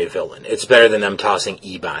throwaway villain. It's better than them tossing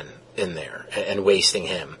Eban in there and wasting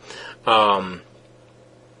him.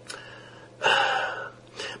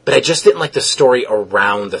 But I just didn't like the story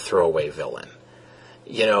around the throwaway villain.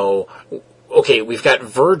 Okay, we've got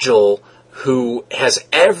Virgil, who has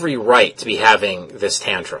every right to be having this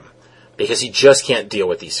tantrum because he just can't deal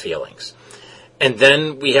with these feelings. And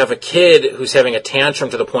then we have a kid who's having a tantrum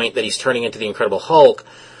to the point that he's turning into the Incredible Hulk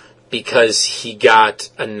because he got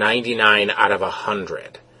a 99 out of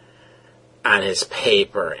 100 on his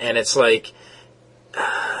paper. And it's like,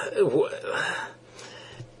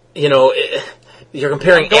 you're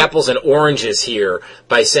comparing apples and oranges here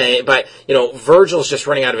by saying, Virgil's just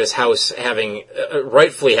running out of his house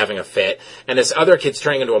rightfully having a fit, and this other kid's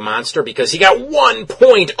turning into a monster because he got 1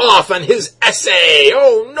 point off on his essay.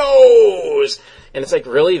 Oh, noes! And it's like,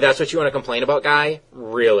 really? That's what you want to complain about, guy?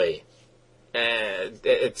 Really?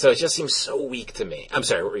 So it just seems so weak to me. I'm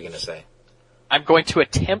sorry, what were you going to say? I'm going to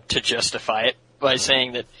attempt to justify it by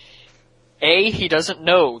saying that, A, he doesn't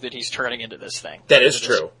know that he's turning into this thing. That is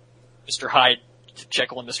true. Mr. Hyde,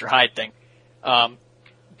 Jekyll and Mr. Hyde thing.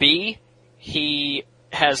 B, he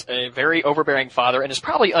has a very overbearing father and is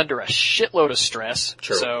probably under a shitload of stress.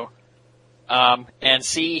 True. So, and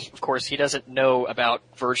C, of course, he doesn't know about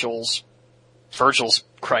Virgil's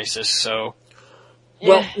crisis, so.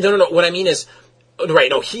 Well, no. What I mean is, right,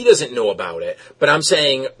 no, he doesn't know about it, but I'm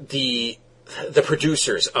saying the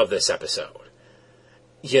producers of this episode,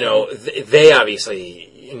 they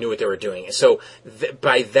obviously knew what they were doing. So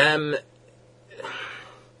by them,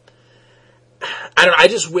 I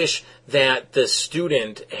just wish that the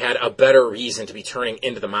student had a better reason to be turning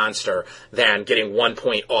into the monster than getting 1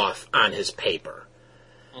 point off on his paper.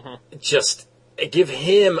 Mm-hmm. Just give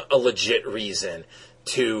him a legit reason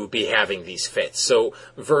to be having these fits, so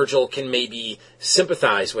Virgil can maybe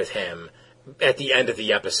sympathize with him at the end of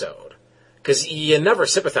the episode. Because you never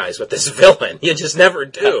sympathize with this villain. You just never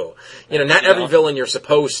do. Not every villain you're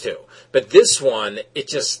supposed to. But this one,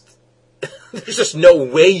 there's just no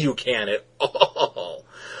way you can at all.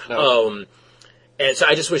 No. And so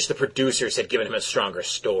I just wish the producers had given him a stronger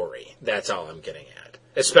story. That's all I'm getting at.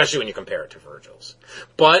 Especially when you compare it to Virgil's.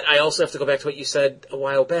 But I also have to go back to what you said a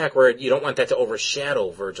while back, where you don't want that to overshadow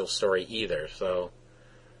Virgil's story either. So,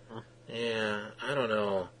 yeah, I don't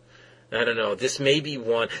know. This may be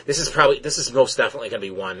one. This is most definitely going to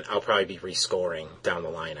be one I'll probably be rescoring down the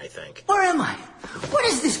line, I think. Where am I? What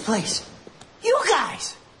is this place? You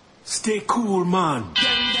guys! Stay cool, man.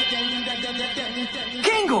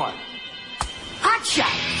 Kangor! Hot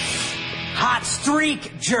shot! Hot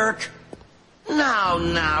streak, jerk!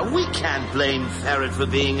 Now, we can't blame Ferret for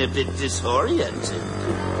being a bit disoriented.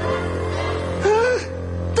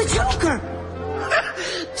 The Joker!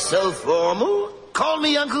 So formal? Call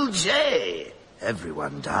me Uncle Jay.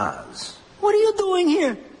 Everyone does. What are you doing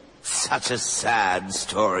here? Such a sad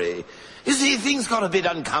story. You see, things got a bit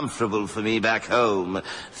uncomfortable for me back home.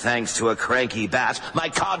 Thanks to a cranky bat, my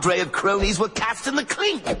cadre of cronies were cast in the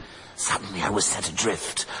clink. Suddenly I was set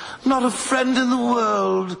adrift. Not a friend in the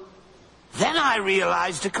world. Then I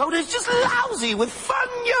realized Dakota's just lousy with fun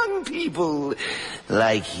young people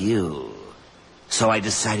like you. So I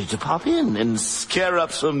decided to pop in and scare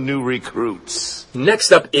up some new recruits.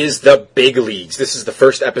 Next up is The Big Leagues. This is the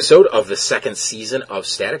first episode of the second season of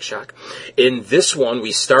Static Shock. In this one,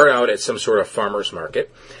 we start out at some sort of farmer's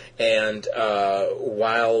market. And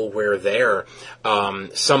while we're there,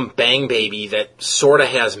 some bang baby that sort of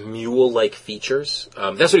has mule-like features.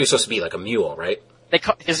 That's what he was supposed to be, like a mule, right?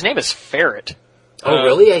 His name is Ferret. Oh,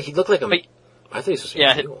 really? Yeah, he looked like a... I thought he was supposed to be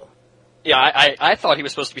a mule. Yeah, I thought he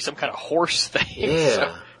was supposed to be some kind of horse thing. Yeah,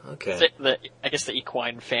 so okay. I guess the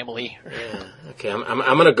equine family. Yeah, okay. I'm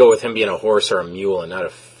going to go with him being a horse or a mule and not a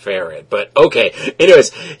ferret. But, okay.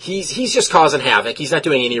 Anyways, he's just causing havoc. He's not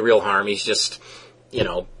doing any real harm. He's just...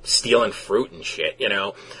 stealing fruit and shit,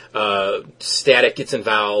 Static gets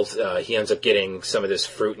involved. He ends up getting some of this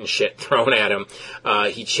fruit and shit thrown at him.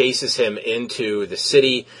 He chases him into the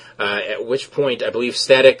city, at which point I believe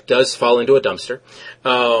Static does fall into a dumpster.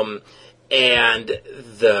 And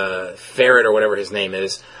the ferret, or whatever his name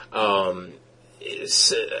is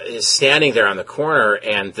standing there on the corner,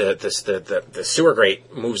 and the sewer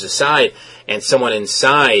grate moves aside, and someone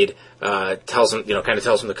inside tells him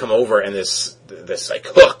to come over, and this like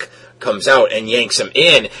hook comes out and yanks him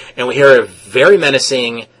in, and we hear a very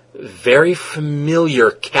menacing, very familiar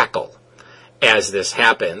cackle as this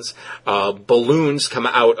happens. Balloons come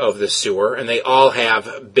out of the sewer, and they all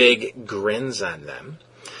have big grins on them.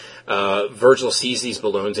 Virgil sees these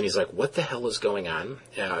balloons, and he's like, what the hell is going on?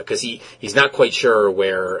 Because he's not quite sure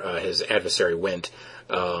where his adversary went,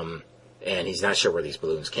 and he's not sure where these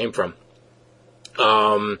balloons came from.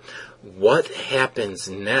 What happens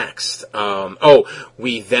next?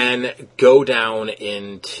 We then go down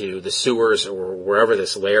into the sewers or wherever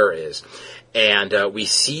this lair is, and we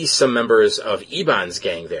see some members of Ebon's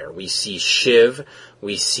gang there. We see Shiv.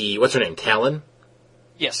 We see, what's her name, Talon?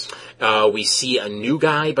 Yes. We see a new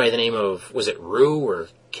guy by the name of, was it Roo or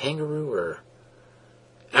Kangaroo or...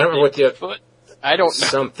 I don't remember what the... I don't know.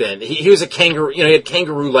 Something. He was a kangaroo, he had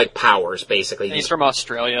kangaroo-like powers, basically. And he's from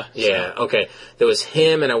Australia. Yeah, so. Okay. There was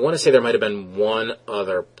him, and I want to say there might have been one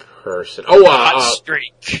other person.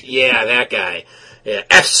 Streak. Yeah, that guy. Yeah,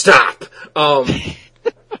 F-Stop.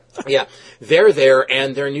 Yeah, they're there,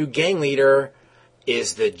 and their new gang leader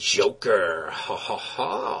is the Joker. Ha ha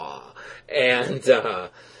ha. And,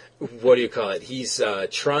 what do you call it? He's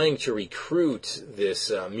trying to recruit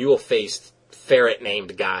this mule-faced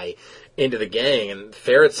ferret-named guy into the gang, and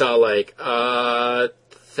Ferret's all like,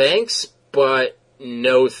 thanks, but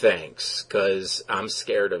no thanks, because I'm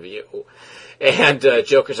scared of you. And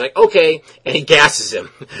Joker's like, okay, and he gasses him,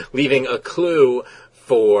 leaving a clue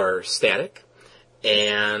for Static,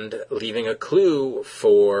 and leaving a clue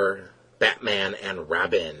for Batman and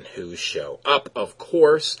Robin, who show up, of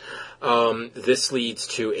course. This leads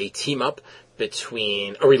to a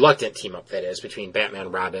reluctant team-up, that is, between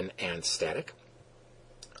Batman, Robin, and Static.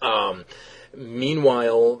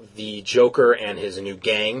 Meanwhile, the Joker and his new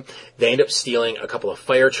gang, they end up stealing a couple of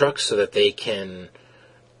fire trucks so that they can...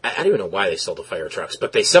 I don't even know why they stole the fire trucks,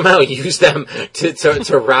 but they somehow use them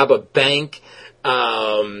to rob a bank.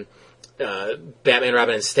 Batman,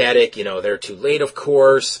 Robin, and Static, they're too late, of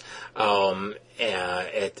course.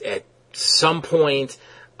 At some point,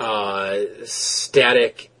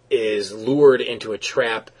 Static is lured into a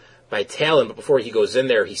trap by Talon, but before he goes in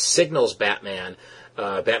there, he signals Batman.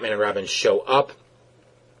 Batman and Robin show up,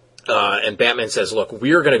 And Batman says, look,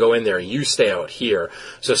 we're going to go in there. You stay out here.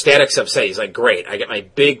 So Static's upset. He's like, great. I get my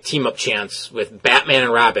big team-up chance with Batman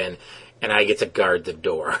and Robin, and I get to guard the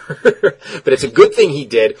door. But it's a good thing he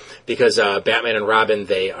did, because Batman and Robin,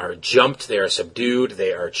 they are jumped, they are subdued,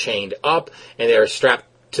 they are chained up, and they are strapped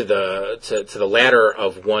to the ladder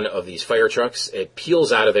of one of these fire trucks. It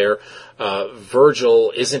peels out of there.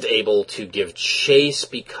 Virgil isn't able to give chase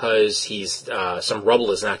because some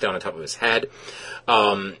rubble is knocked down on top of his head.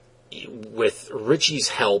 With Richie's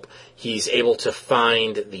help, he's able to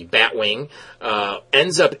find the Batwing,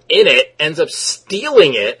 ends up in it, ends up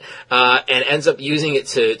stealing it, and ends up using it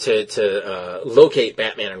to locate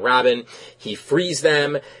Batman and Robin. He frees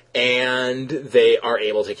them, and they are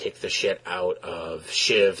able to kick the shit out of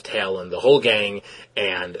Shiv, Talon, the whole gang,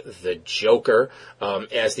 and the Joker.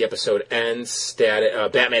 As the episode ends,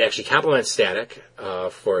 Batman actually compliments Static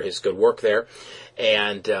for his good work there,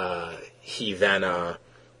 and he then...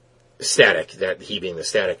 Static, that he being the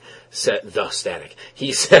Static,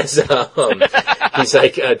 he says, he's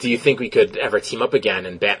like, do you think we could ever team up again?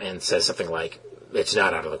 And Batman says something like, it's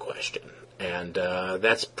not out of the question. And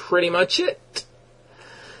that's pretty much it.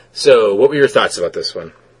 So, what were your thoughts about this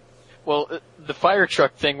one? Well, the fire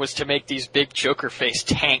truck thing was to make these big Joker-faced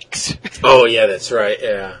tanks. Oh, yeah, that's right,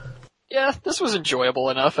 yeah. Yeah, this was enjoyable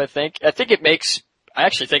enough, I think. I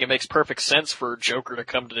actually think it makes perfect sense for Joker to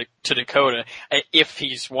come to Dakota if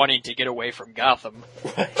he's wanting to get away from Gotham.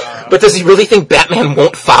 But does he really think Batman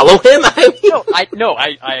won't follow him?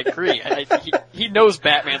 I agree. He knows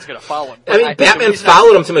Batman's going to follow him. I mean, Batman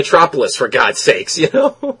followed him to Metropolis, for God's sakes, you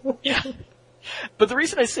know? Yeah. But the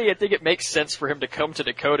reason I say I think it makes sense for him to come to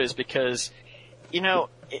Dakota is because, you know,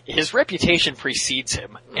 his reputation precedes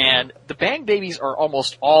him, and the Bang Babies are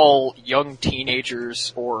almost all young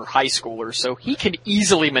teenagers or high schoolers, so he can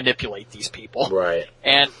easily manipulate these people. Right.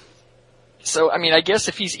 And so, I mean, I guess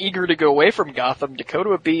if he's eager to go away from Gotham, Dakota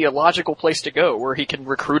would be a logical place to go, where he can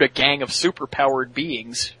recruit a gang of superpowered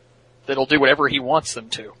beings that'll do whatever he wants them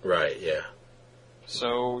to. Right, yeah.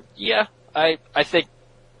 So, yeah, I think,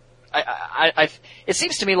 it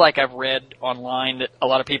seems to me like I've read online that a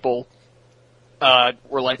lot of people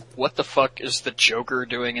were like, what the fuck is the Joker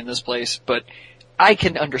doing in this place? But I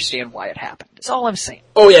can understand why it happened. That's all I'm saying.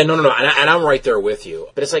 Oh yeah, no. And I'm right there with you.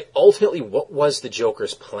 But it's like, ultimately, what was the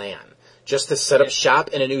Joker's plan? Just to set up shop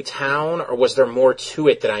in a new town? Or was there more to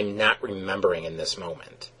it that I'm not remembering in this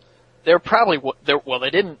moment? They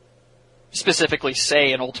didn't specifically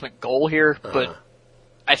say an ultimate goal here, but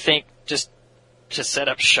I think just to set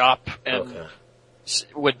up shop and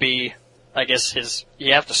would be, I guess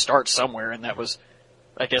you have to start somewhere, and that was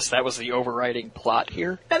the overriding plot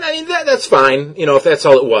here. And I mean, that's fine, you know, if that's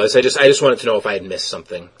all it was. I just wanted to know if I had missed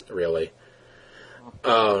something, really.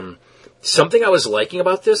 Something I was liking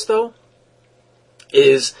about this, though,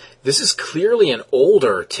 is this is clearly an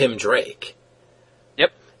older Tim Drake.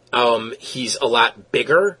 Yep. He's a lot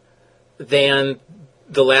bigger than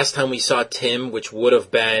the last time we saw Tim, which would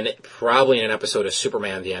have been probably in an episode of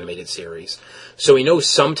Superman, the animated series. So we know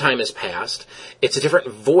some time has passed. It's a different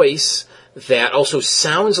voice that also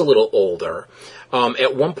sounds a little older.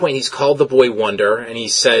 At one point, he's called the Boy Wonder, and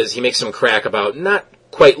he makes some crack about not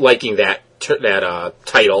quite liking that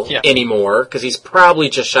title anymore, because he's probably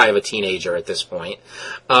just shy of a teenager at this point.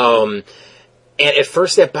 And at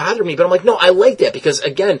first that bothered me, but I'm like, no, I like that, because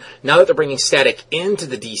again, now that they're bringing Static into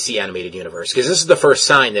the DC animated universe, because this is the first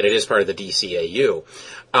sign that it is part of the DCAU,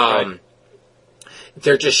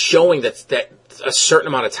 they're just showing that a certain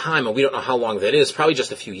amount of time, and we don't know how long that is, probably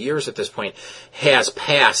just a few years at this point, has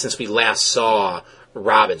passed since we last saw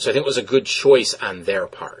Robin. So I think it was a good choice on their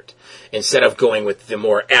part, instead of going with the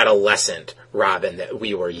more adolescent Robin that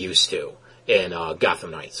we were used to in Gotham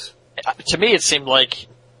Knights. To me, it seemed like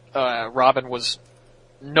Robin was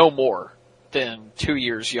no more than 2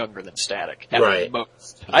 years younger than Static. At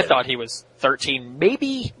most. Yeah. I thought he was 13,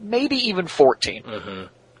 maybe even 14. Mm-hmm.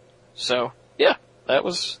 So, yeah, that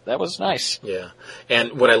was nice. Yeah.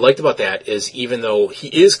 And what I liked about that is, even though he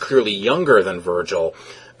is clearly younger than Virgil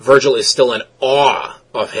is still in awe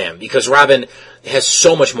of him, because Robin has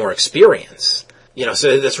so much more experience. You know,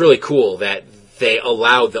 so that's really cool that they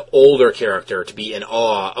allowed the older character to be in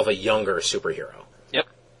awe of a younger superhero. Yep.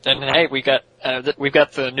 And hey, we've got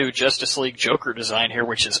the new Justice League Joker design here,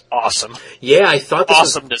 which is awesome. Yeah, I thought this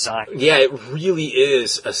awesome design. Yeah, it really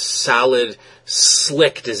is a solid,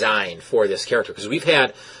 slick design for this character, because we've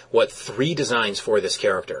had 3 designs for this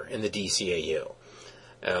character in the DCAU.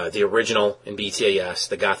 The original in BTAS,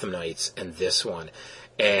 the Gotham Knights, and this one.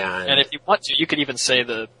 And if you want to, you could even say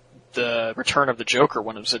the Return of the Joker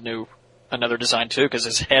one was another design too, because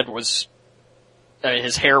his head was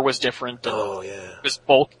his hair was different. And Oh, yeah.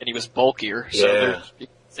 he was bulkier. So Yeah. you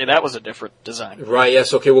can say that was a different design. Right,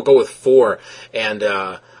 yes, okay, we'll go with 4. And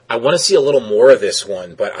I want to see a little more of this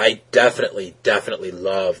one, but I definitely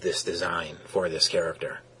love this design for this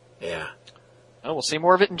character. Yeah. Well, we'll see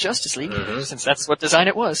more of it in Justice League, since that's what design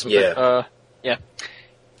it was. Yeah. But, yeah.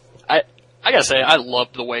 I gotta say, I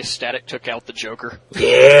loved the way Static took out the Joker.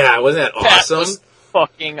 Yeah, wasn't that awesome? That was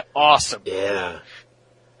fucking awesome. Yeah.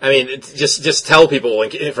 I mean, just tell people,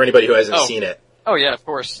 like, for anybody who hasn't seen it. Oh yeah, of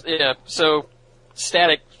course. Yeah, so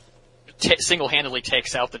Static single-handedly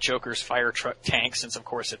takes out the Joker's fire truck tank, since of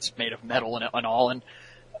course it's made of metal and all, and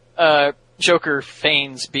Joker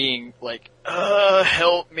feigns being like,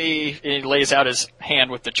 help me, and he lays out his hand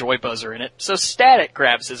with the joy buzzer in it. So Static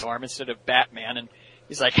grabs his arm instead of Batman, and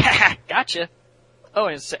he's like, ha, gotcha. Oh,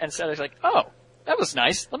 and Static's like, oh, that was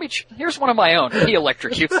nice. Here's one of my own. He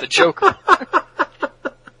electrocutes the Joker.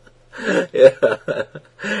 Yeah.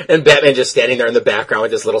 And Batman just standing there in the background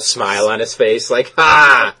with this little smile on his face, like,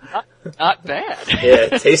 ha! Not bad.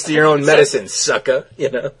 Yeah, taste of your own medicine, sucker, you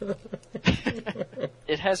know?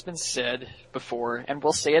 It has been said before, and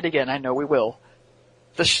we'll say it again, I know we will.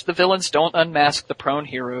 The villains don't unmask the prone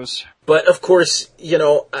heroes. But, of course, you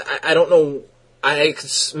know, I don't know,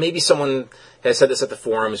 maybe someone has said this at the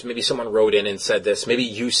forums, maybe someone wrote in and said this, maybe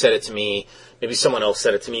you said it to me, maybe someone else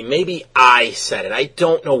said it to me, maybe I said it. I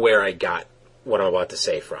don't know where I got what I'm about to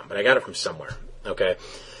say from, but I got it from somewhere, okay?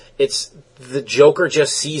 It's the Joker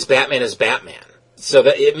just sees Batman as Batman. So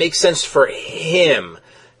that it makes sense for him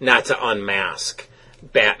not to unmask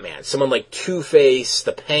Batman. Someone like Two-Face,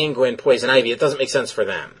 the Penguin, Poison Ivy, it doesn't make sense for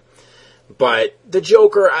them. But the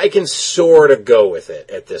Joker, I can sort of go with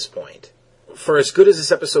it at this point. For as good as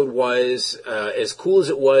this episode was, as cool as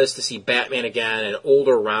it was to see Batman again, an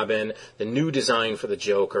older Robin, the new design for the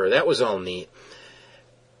Joker, that was all neat.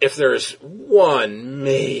 If there's one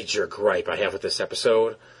major gripe I have with this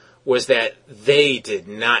episode, was that they did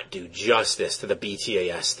not do justice to the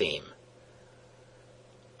BTAS theme.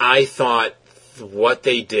 I thought what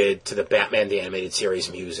they did to the Batman the Animated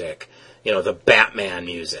Series music, you know, the Batman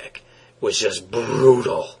music, was just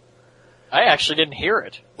brutal. I actually didn't hear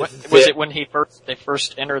it. Was it when they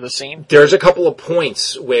first enter the scene? There's a couple of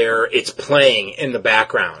points where it's playing in the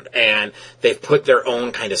background, and they've put their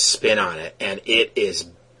own kind of spin on it, and it is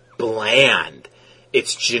bland.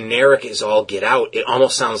 It's generic as all get out. It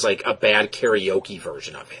almost sounds like a bad karaoke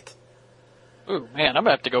version of it. Ooh, man, I'm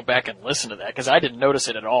gonna have to go back and listen to that, because I didn't notice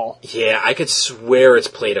it at all. Yeah, I could swear it's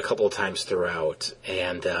played a couple of times throughout,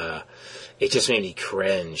 and it just made me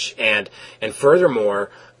cringe. And furthermore,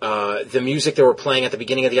 the music they were playing at the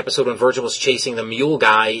beginning of the episode when Virgil was chasing the mule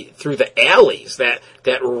guy through the alleys, that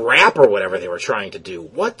rap or whatever they were trying to do.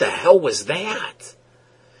 What the hell was that?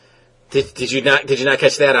 Did you not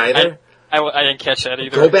catch that either? I didn't catch that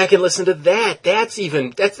either. Go back and listen to that.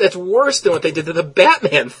 That's worse than what they did to the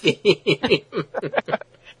Batman theme.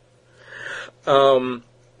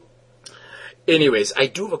 Anyways, I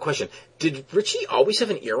do have a question. Did Richie always have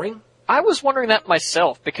an earring? I was wondering that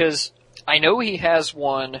myself, because I know he has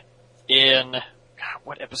one in... God,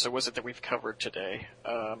 what episode was it that we've covered today?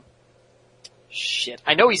 I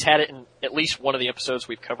know he's had it in at least one of the episodes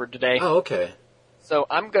we've covered today. Oh, okay. So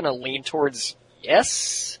I'm gonna lean towards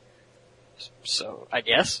yes. So, I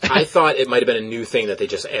guess. I thought it might have been a new thing that they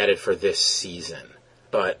just added for this season.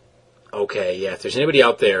 But, okay, yeah, if there's anybody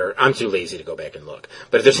out there, I'm too lazy to go back and look,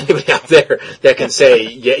 but if there's anybody out there that can say,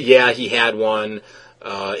 yeah, he had one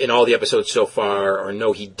in all the episodes so far, or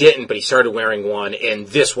no, he didn't, but he started wearing one in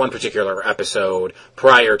this one particular episode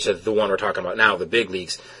prior to the one we're talking about now, the big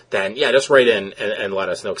leagues, then, yeah, just write in and let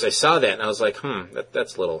us know, because I saw that and I was like,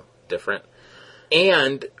 that's a little different.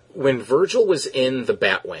 And when Virgil was in the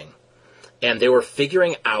Batwing, and they were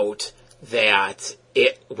figuring out that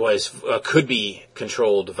it was could be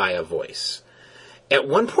controlled via voice. At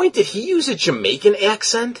one point, did he use a Jamaican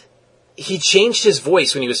accent? He changed his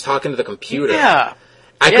voice when he was talking to the computer. Yeah.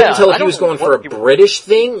 I couldn't tell if he was going for a British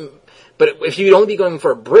thing, but if he would only be going for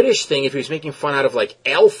a British thing if he was making fun out of, like,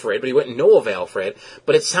 Alfred, but he wouldn't know of Alfred,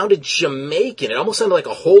 but it sounded Jamaican. It almost sounded like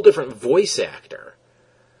a whole different voice actor.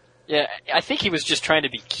 Yeah, I think he was just trying to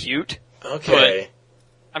be cute. Okay. But,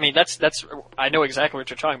 I mean, that's, I know exactly what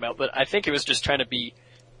you're talking about, but I think he was just trying to be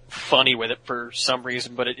funny with it for some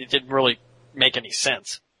reason, but it didn't really make any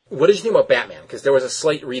sense. What did you think about Batman? Because there was a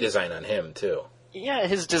slight redesign on him, too. Yeah,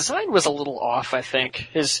 his design was a little off, I think.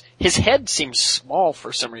 His head seemed small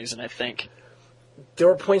for some reason, I think. There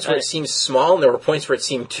were points where it seemed small, and there were points where it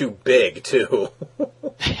seemed too big, too.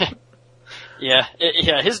 Yeah,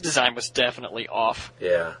 his design was definitely off.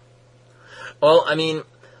 Yeah. Well, I mean,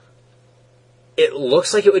 it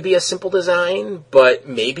looks like it would be a simple design, but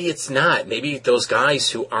maybe it's not. Maybe those guys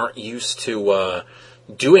who aren't used to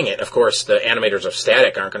doing it, of course, the animators of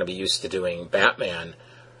Static aren't going to be used to doing Batman,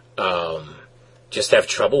 just have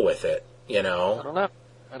trouble with it, you know?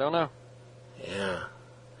 I don't know. Yeah.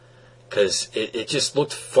 Because it just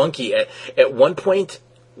looked funky. At one point,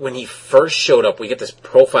 when he first showed up, we get this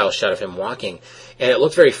profile shot of him walking, and it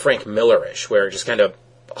looked very Frank Miller-ish, where just kind of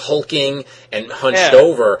hulking and hunched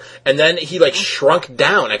over, and then he like shrunk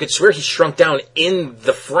down. I could swear he shrunk down in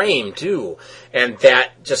the frame too, and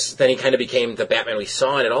that just then he kind of became the Batman we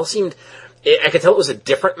saw, and it all seemed. I could tell it was a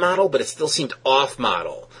different model, but it still seemed off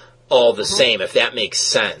model. All the same, if that makes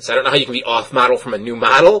sense. I don't know how you can be off model from a new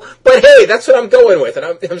model, but hey, that's what I'm going with, and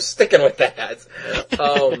I'm sticking with that.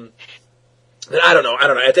 I don't know.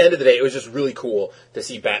 At the end of the day, it was just really cool to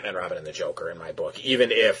see Batman, Robin, and the Joker in my book,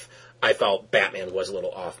 even if I felt Batman was a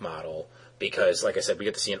little off model, because, like I said, we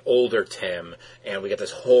get to see an older Tim, and we get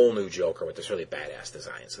this whole new Joker with this really badass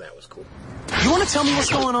design, so that was cool. You want to tell me what's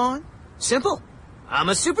going on? Simple. I'm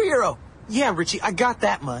a superhero. Yeah, Richie, I got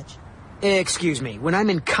that much. Excuse me. When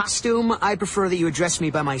I'm in costume, I prefer that you address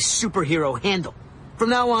me by my superhero handle.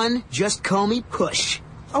 From now on, just call me Push.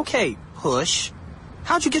 Okay, Push.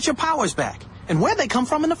 How'd you get your powers back? And where'd they come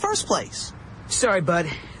from in the first place? Sorry, bud.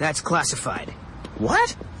 That's classified.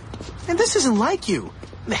 What? And this isn't like you.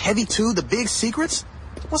 The heavy tube, the big secrets.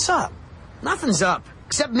 What's up? Nothing's up.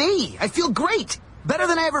 Except me. I feel great. Better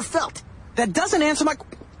than I ever felt. That doesn't answer my...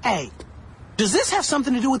 Hey, does this have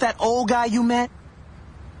something to do with that old guy you met?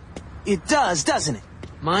 It does, doesn't it?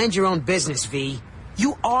 Mind your own business, V.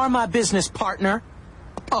 You are my business partner.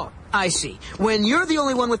 Oh, I see. When you're the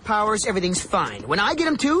only one with powers, everything's fine. When I get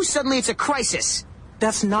them too, suddenly it's a crisis.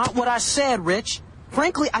 That's not what I said, Rich.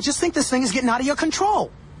 Frankly, I just think this thing is getting out of your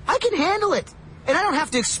control. I can handle it. And I don't have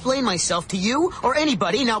to explain myself to you or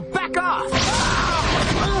anybody. Now back off!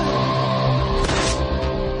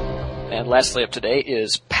 And lastly up today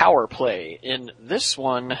is Power Play. In this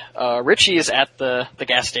one, Richie is at the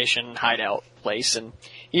gas station hideout place, and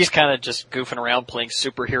he's kind of just goofing around playing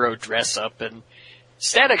superhero dress up, and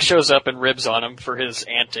Static shows up and ribs on him for his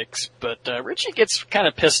antics, but Richie gets kind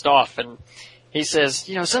of pissed off, and he says,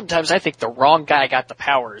 you know, sometimes I think the wrong guy got the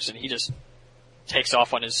powers, and he just takes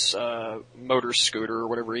off on his motor scooter or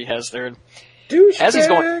whatever he has there. And as he's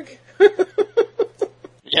going,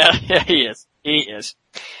 yeah, he is.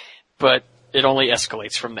 But it only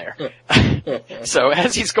escalates from there. So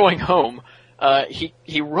as he's going home, he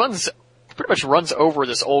pretty much runs over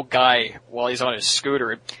this old guy while he's on his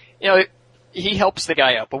scooter. You know, he helps the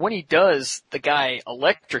guy up, but when he does, the guy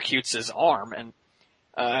electrocutes his arm, and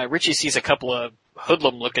Richie sees a couple of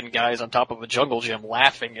hoodlum-looking guys on top of a jungle gym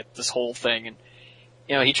laughing at this whole thing, and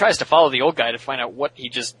you know, he tries to follow the old guy to find out what he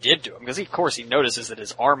just did to him, because of course he notices that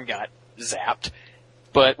his arm got zapped.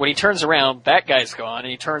 But when he turns around, that guy's gone,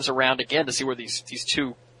 and he turns around again to see where these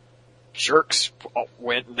two jerks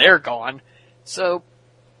went, and they're gone. So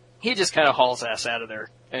he just kind of hauls ass out of there.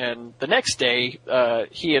 And the next day,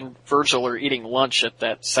 he and Virgil are eating lunch at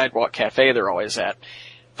that sidewalk cafe they're always at.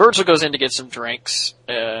 Virgil goes in to get some drinks,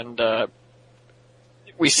 and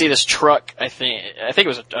we see this truck, I think it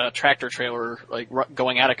was a tractor trailer, like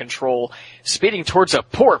going out of control, speeding towards a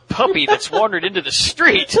poor puppy that's wandered into the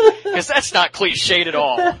street, because that's not cliched at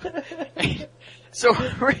all. So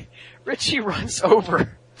Richie runs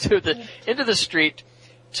over into the street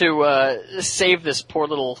to save this poor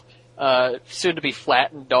little soon to be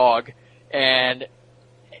flattened dog, and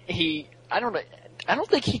I don't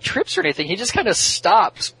think he trips or anything. He just kind of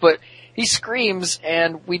stops, but he screams,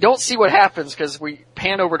 and we don't see what happens because we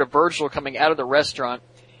pan over to Virgil coming out of the restaurant,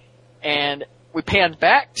 and we pan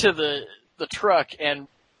back to the truck, and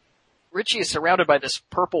Richie is surrounded by this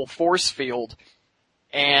purple force field,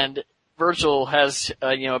 and Virgil has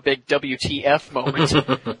a big WTF moment,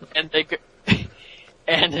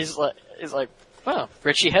 and he's like, oh,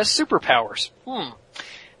 Richie has superpowers.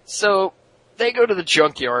 So they go to the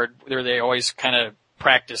junkyard where they always kind of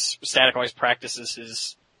practice. Static always practices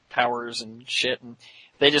his powers and shit, and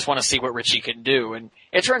they just want to see what Richie can do. And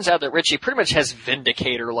it turns out that Richie pretty much has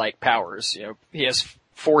Vindicator-like powers. You know, he has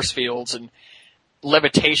force fields and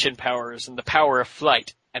levitation powers and the power of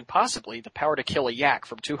flight, and possibly the power to kill a yak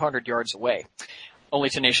from 200 yards away. Only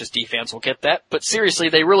Tenacious D fans will get that, but seriously,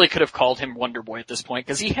 they really could have called him Wonder Boy at this point,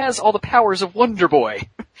 because he has all the powers of Wonder Boy.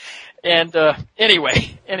 And,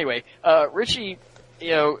 anyway, Richie,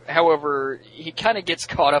 however, he kind of gets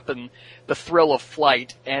caught up in the thrill of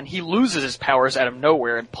flight, and he loses his powers out of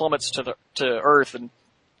nowhere and plummets to Earth, and,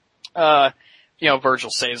 Virgil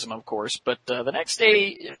saves him, of course, but, the next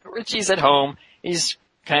day, Richie's at home, he's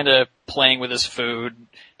kind of playing with his food,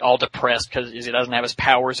 all depressed because he doesn't have his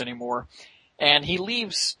powers anymore. And he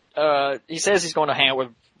leaves, he says he's going to hang out with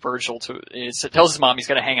Virgil he tells his mom he's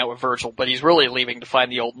going to hang out with Virgil, but he's really leaving to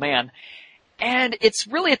find the old man. And it's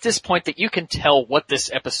really at this point that you can tell what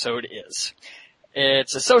this episode is.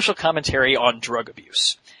 It's a social commentary on drug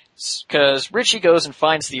abuse. Because Richie goes and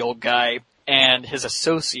finds the old guy and his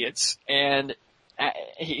associates, and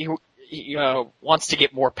he wants to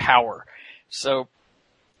get more power. So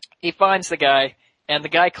he finds the guy, and the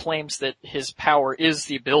guy claims that his power is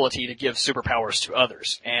the ability to give superpowers to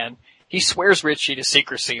others. And he swears Richie to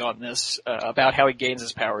secrecy on this, about how he gains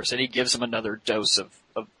his powers, and he gives him another dose of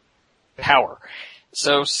power.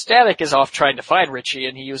 So Static is off trying to find Richie,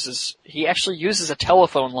 and he actually uses a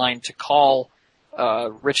telephone line to call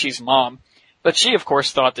Richie's mom, but she of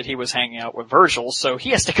course thought that he was hanging out with Virgil, so he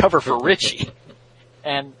has to cover for Richie.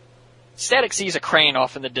 And Static sees a crane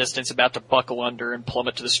off in the distance about to buckle under and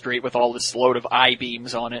plummet to the street with all this load of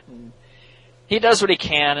I-beams on it, and he does what he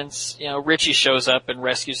can, and Richie shows up and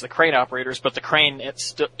rescues the crane operators, but the crane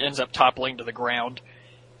ends up toppling to the ground.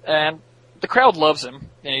 And the crowd loves him,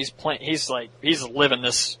 and he's living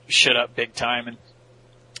this shit up big time, and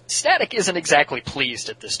Static isn't exactly pleased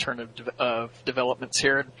at this turn of developments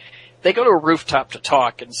here. And they go to a rooftop to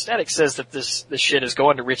talk, and Static says that this shit is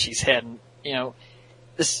going to Richie's head, and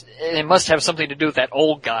it must have something to do with that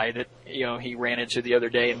old guy that he ran into the other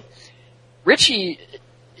day. And Richie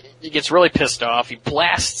gets really pissed off. He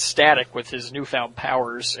blasts Static with his newfound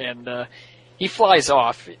powers, and he flies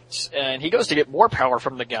off, and he goes to get more power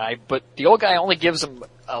from the guy, but the old guy only gives him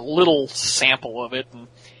a little sample of it, and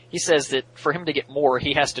he says that for him to get more,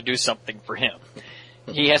 he has to do something for him.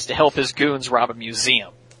 He has to help his goons rob a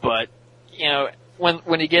museum. But,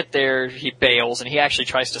 when he get there, he bails, and he actually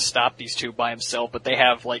tries to stop these two by himself, but they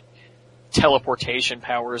have, teleportation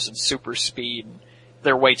powers and super speed, and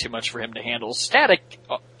they're way too much for him to handle. Static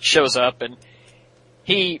shows up, and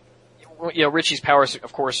Richie's powers,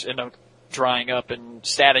 of course, end up drying up, and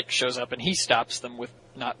Static shows up, and he stops them with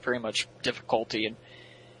not very much difficulty, and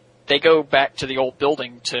they go back to the old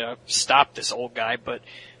building to stop this old guy, but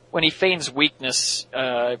when he feigns weakness,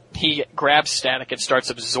 he grabs Static and starts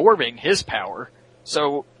absorbing his power.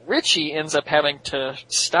 So Richie ends up having to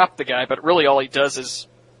stop the guy, but really all he does is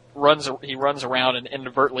runs around and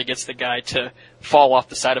inadvertently gets the guy to fall off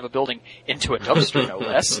the side of a building into a dumpster, no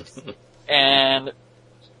less. And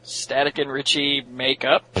Static and Richie make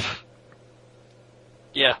up.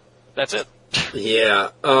 Yeah, that's it. Yeah,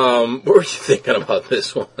 what were you thinking about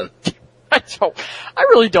this one? I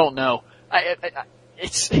really don't know. I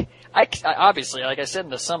obviously, like I said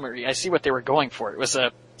in the summary, I see what they were going for. It was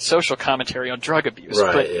a social commentary on drug abuse,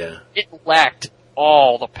 right, but yeah. It lacked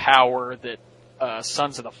all the power that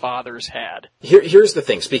Sons of the Fathers had. Here's the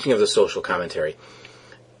thing, speaking of the social commentary,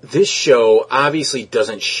 this show obviously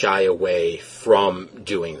doesn't shy away from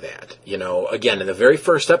doing that. Again, in the very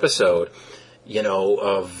first episode,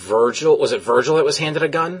 Virgil, was it Virgil that was handed a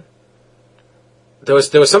gun? There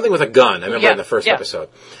was something with a gun, I remember in the first episode.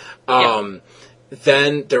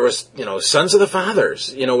 Then there was, Sons of the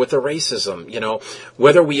Fathers, with the racism,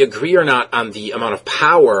 whether we agree or not on the amount of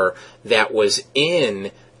power that was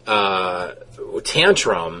in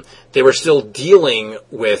Tantrum, they were still dealing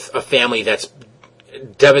with a family that's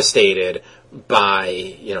devastated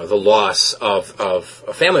by, the loss of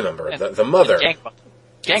a family member, the mother.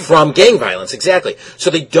 From gang violence, exactly.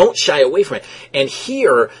 So they don't shy away from it. And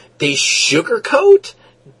here, they sugarcoat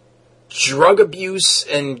drug abuse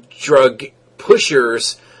and drug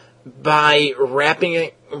pushers by wrapping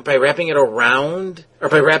it around, or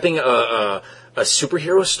by wrapping a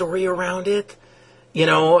superhero story around it.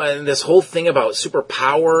 And this whole thing about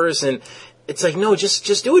superpowers, and it's like, no,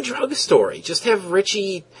 just do a drug story. Just have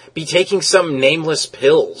Richie be taking some nameless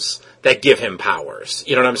pills that give him powers.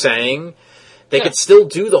 You know what I'm saying? They could still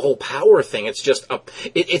do the whole power thing. It's just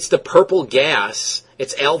it's the purple gas.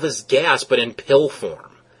 It's Alva's gas, but in pill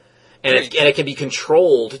form, and it can be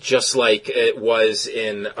controlled just like it was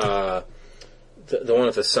in the one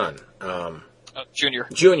with the son, Junior.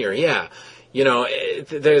 Junior, yeah.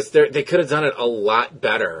 They could have done it a lot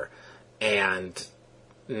better, and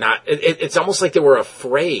not. It's almost like they were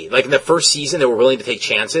afraid. Like in the first season, they were willing to take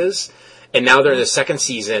chances, and now they're in the second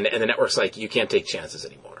season, and the network's like, you can't take chances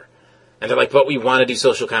anymore. And they're like, but we want to do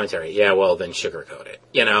social commentary. Yeah, well, then sugarcoat it,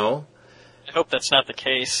 I hope that's not the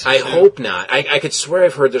case. I hope not. I could swear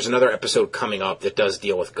I've heard there's another episode coming up that does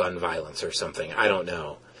deal with gun violence or something. I don't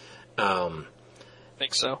know. I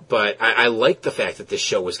think so. But I like the fact that this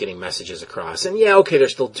show was getting messages across. And yeah, okay, they're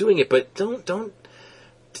still doing it, but don't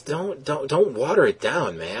water it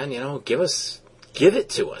down, man. Give us give it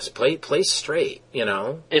to us. Play straight, you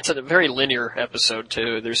know? It's a very linear episode,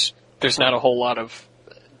 too. There's not a whole lot of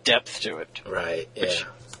depth to it. Right, yeah. Which is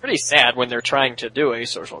pretty sad when they're trying to do a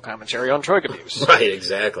social commentary on drug abuse. Right,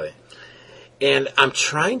 exactly. And I'm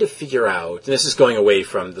trying to figure out, and this is going away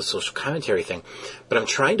from the social commentary thing, but I'm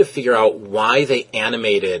trying to figure out why they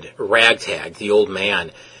animated Ragtag, the old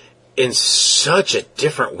man, in such a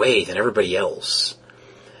different way than everybody else.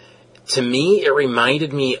 To me, it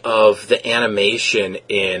reminded me of the animation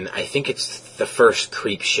in, I think it's the first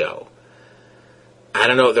Creep Show. I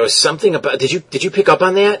don't know, there was something about, did you pick up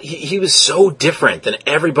on that? He was so different than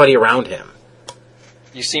everybody around him.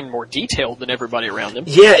 You seemed more detailed than everybody around him.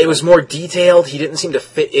 Yeah, it was more detailed. He didn't seem to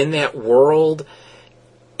fit in that world.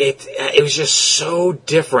 It was just so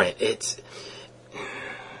different.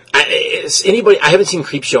 I haven't seen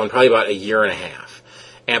Creepshow in probably about a year and a half,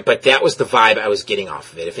 but that was the vibe I was getting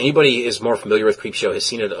off of it. If anybody is more familiar with Creepshow, has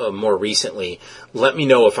seen it more recently, let me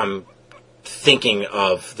know if I'm thinking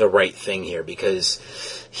of the right thing here, because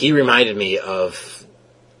he reminded me of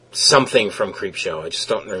something from Creepshow. I just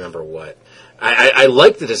don't remember what. I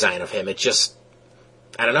like the design of him. It just,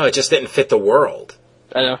 I don't know, it just didn't fit the world.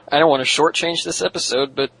 I don't want to shortchange this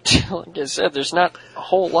episode, but like I said, there's not a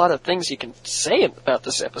whole lot of things you can say about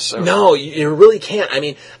this episode. No, you really can't. I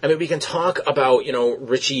mean, we can talk about,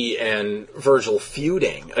 Richie and Virgil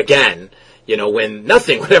feuding again, when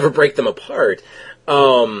nothing would ever break them apart.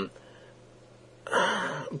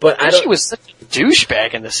 But Richie was such a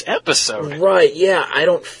douchebag in this episode. Right, yeah. I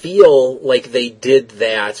don't feel like they did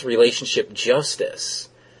that relationship justice.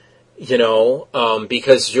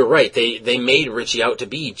 Because you're right, they made Richie out to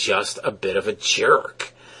be just a bit of a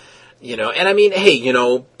jerk. And I mean, hey,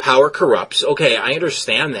 power corrupts. Okay, I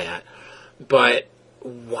understand that. But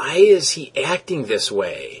why is he acting this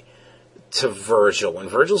way to Virgil when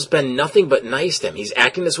Virgil's been nothing but nice to him? He's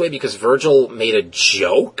acting this way because Virgil made a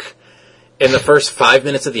joke in the first 5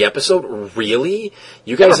 minutes of the episode? Really?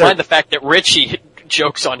 You guys never mind the fact that Richie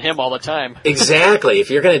jokes on him all the time. Exactly. If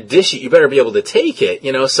you're going to dish it, you better be able to take it,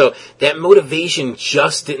 So that motivation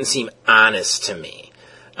just didn't seem honest to me.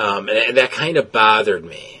 And that kind of bothered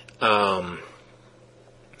me. I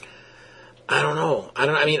don't know.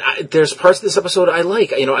 There's parts of this episode I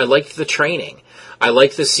like. I liked the training. I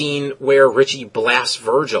liked the scene where Richie blasts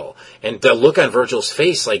Virgil, and the look on Virgil's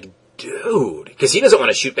face, like, dude, because he doesn't want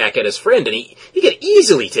to shoot back at his friend, and he could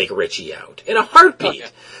easily take Richie out in a heartbeat.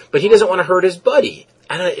 Okay. But he doesn't want to hurt his buddy.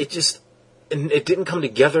 It didn't come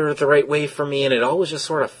together the right way for me, and it all was just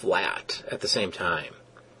sort of flat at the same time.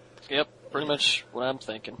 Yep, pretty much what I'm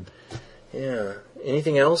thinking. Yeah.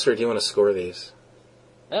 Anything else, or do you want to score these?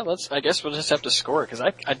 Yeah, I guess we'll just have to score it,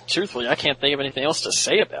 because truthfully, I can't think of anything else to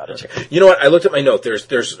say about it. Okay. You know what? I looked at my note.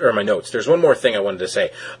 My notes. There's one more thing I wanted to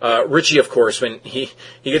say. Richie, of course, when he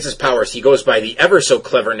gets his powers, he goes by the ever so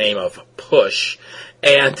clever name of Push.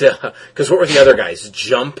 And, because what were the other guys?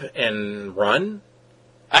 Jump and Run?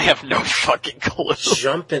 I have no fucking clue.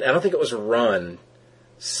 Jump and, I don't think it was Run.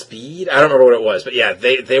 Speed? I don't remember what it was, but yeah,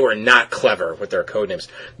 they were not clever with their code names.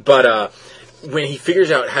 But, when he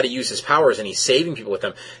figures out how to use his powers and he's saving people with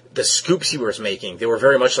them, the scoops he was making, they were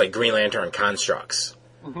very much like Green Lantern constructs.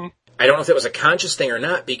 Mm-hmm. I don't know if that was a conscious thing or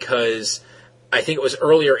not, because I think it was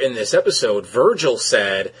earlier in this episode, Virgil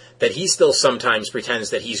said that he still sometimes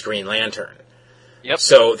pretends that he's Green Lantern. Yep.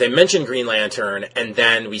 So they mention Green Lantern, and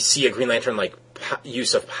then we see a Green Lantern-like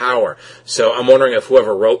use of power. So I'm wondering if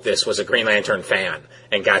whoever wrote this was a Green Lantern fan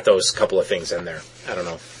and got those couple of things in there. I don't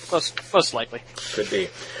know. Most likely. Could be.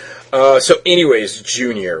 So anyways,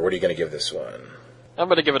 Junior, what are you going to give this one? I'm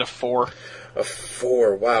going to give it a 4. A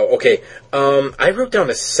 4, wow. Okay, I wrote down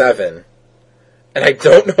a 7, and I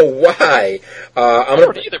don't know why. I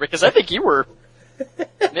don't either, because I think you were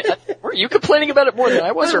you complaining about it more than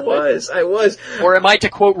I was? I was. Or am I, to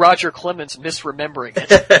quote Roger Clemens, misremembering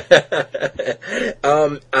it?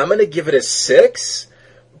 I'm going to give it a 6.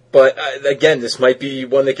 But, again, this might be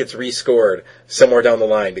one that gets rescored somewhere down the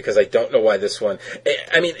line, because I don't know why this one.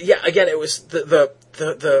 I mean, yeah, again, it was the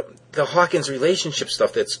Hawkins relationship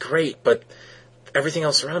stuff that's great, but everything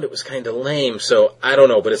else around it was kind of lame, so I don't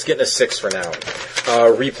know, but it's getting a 6 for now.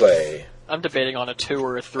 Replay. I'm debating on a 2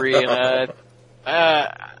 or a 3, and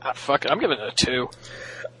fuck it, I'm giving it a 2.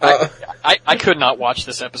 I could not watch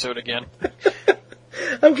this episode again.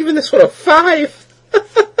 I'm giving this one a 5.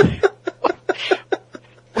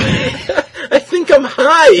 I think I'm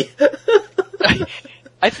high.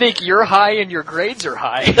 I think you're high and your grades are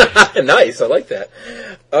high. Nice, I like that.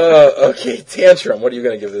 Okay, Tantrum, what are you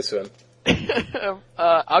going to give this one?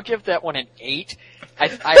 I'll give that one an 8.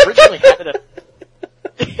 I originally had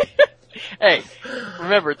it Hey,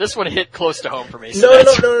 remember, this one hit close to home for me. So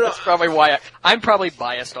No. That's probably why I'm probably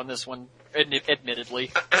biased on this one,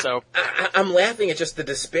 admittedly. So I'm laughing at just the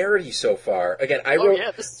disparity so far. Again,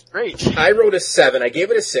 this is great. I wrote a 7. I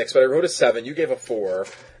gave it a 6, but I wrote a 7. You gave a 4.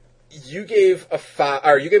 You gave a 5,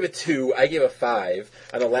 or you gave a 2. I gave a 5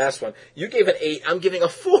 on the last one. You gave an 8. I'm giving a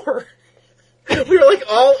 4. We were like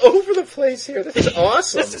all over the place here. This is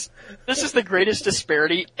awesome. This is the greatest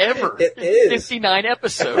disparity ever. It is. 59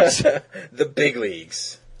 episodes. The big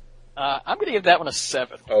leagues. I'm going to give that one a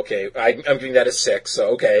 7. Okay, I'm giving that a 6.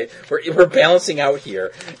 So okay, we're balancing out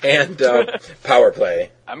here. And power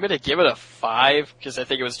play. I'm going to give it a 5 because I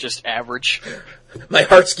think it was just average. My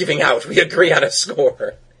heart's giving out. We agree on a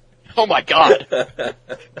score. Oh my God!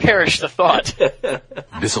 Perish the thought.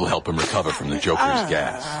 This'll help him recover from the Joker's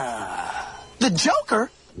gas. The Joker?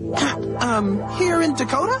 Here in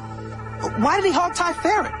Dakota? Why did he hog-tie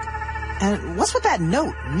Ferret? And what's with that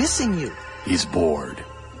note, missing you? He's bored.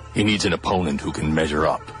 He needs an opponent who can measure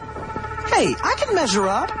up. Hey, I can measure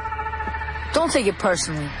up. Don't take it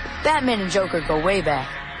personally. Batman and Joker go way back.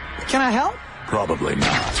 Can I help? Probably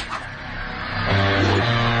not.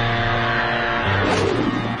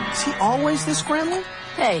 Is he always this gremlin?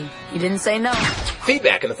 Hey, you didn't say no.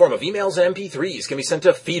 Feedback in the form of emails and MP3s can be sent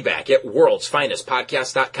to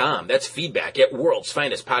feedback@worldsfinestpodcast.com. That's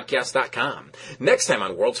feedback@worldsfinestpodcast.com. Next time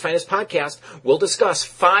on World's Finest Podcast, we'll discuss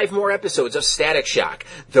 5 more episodes of Static Shock.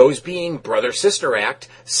 Those being Brother-Sister Act,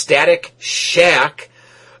 Static Shack.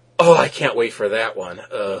 Oh, I can't wait for that one.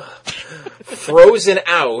 Frozen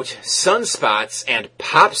Out, Sunspots, and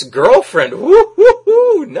Pop's Girlfriend.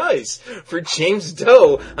 Woo-hoo-hoo! Nice. For James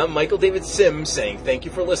Doe, I'm Michael David Sims saying thank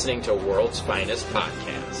you for listening to World's Finest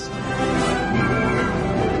Podcast.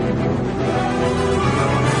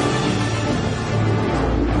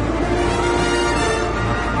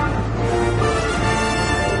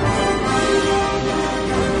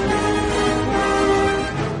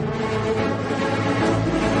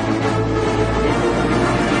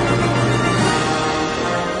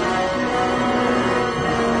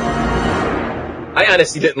 I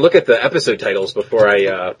honestly didn't look at the episode titles before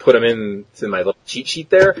I put them in my little cheat sheet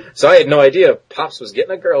there, so I had no idea Pops was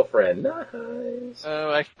getting a girlfriend. Nice.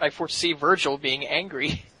 I foresee Virgil being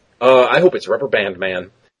angry. I hope it's Rubber Band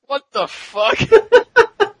Man. What the fuck?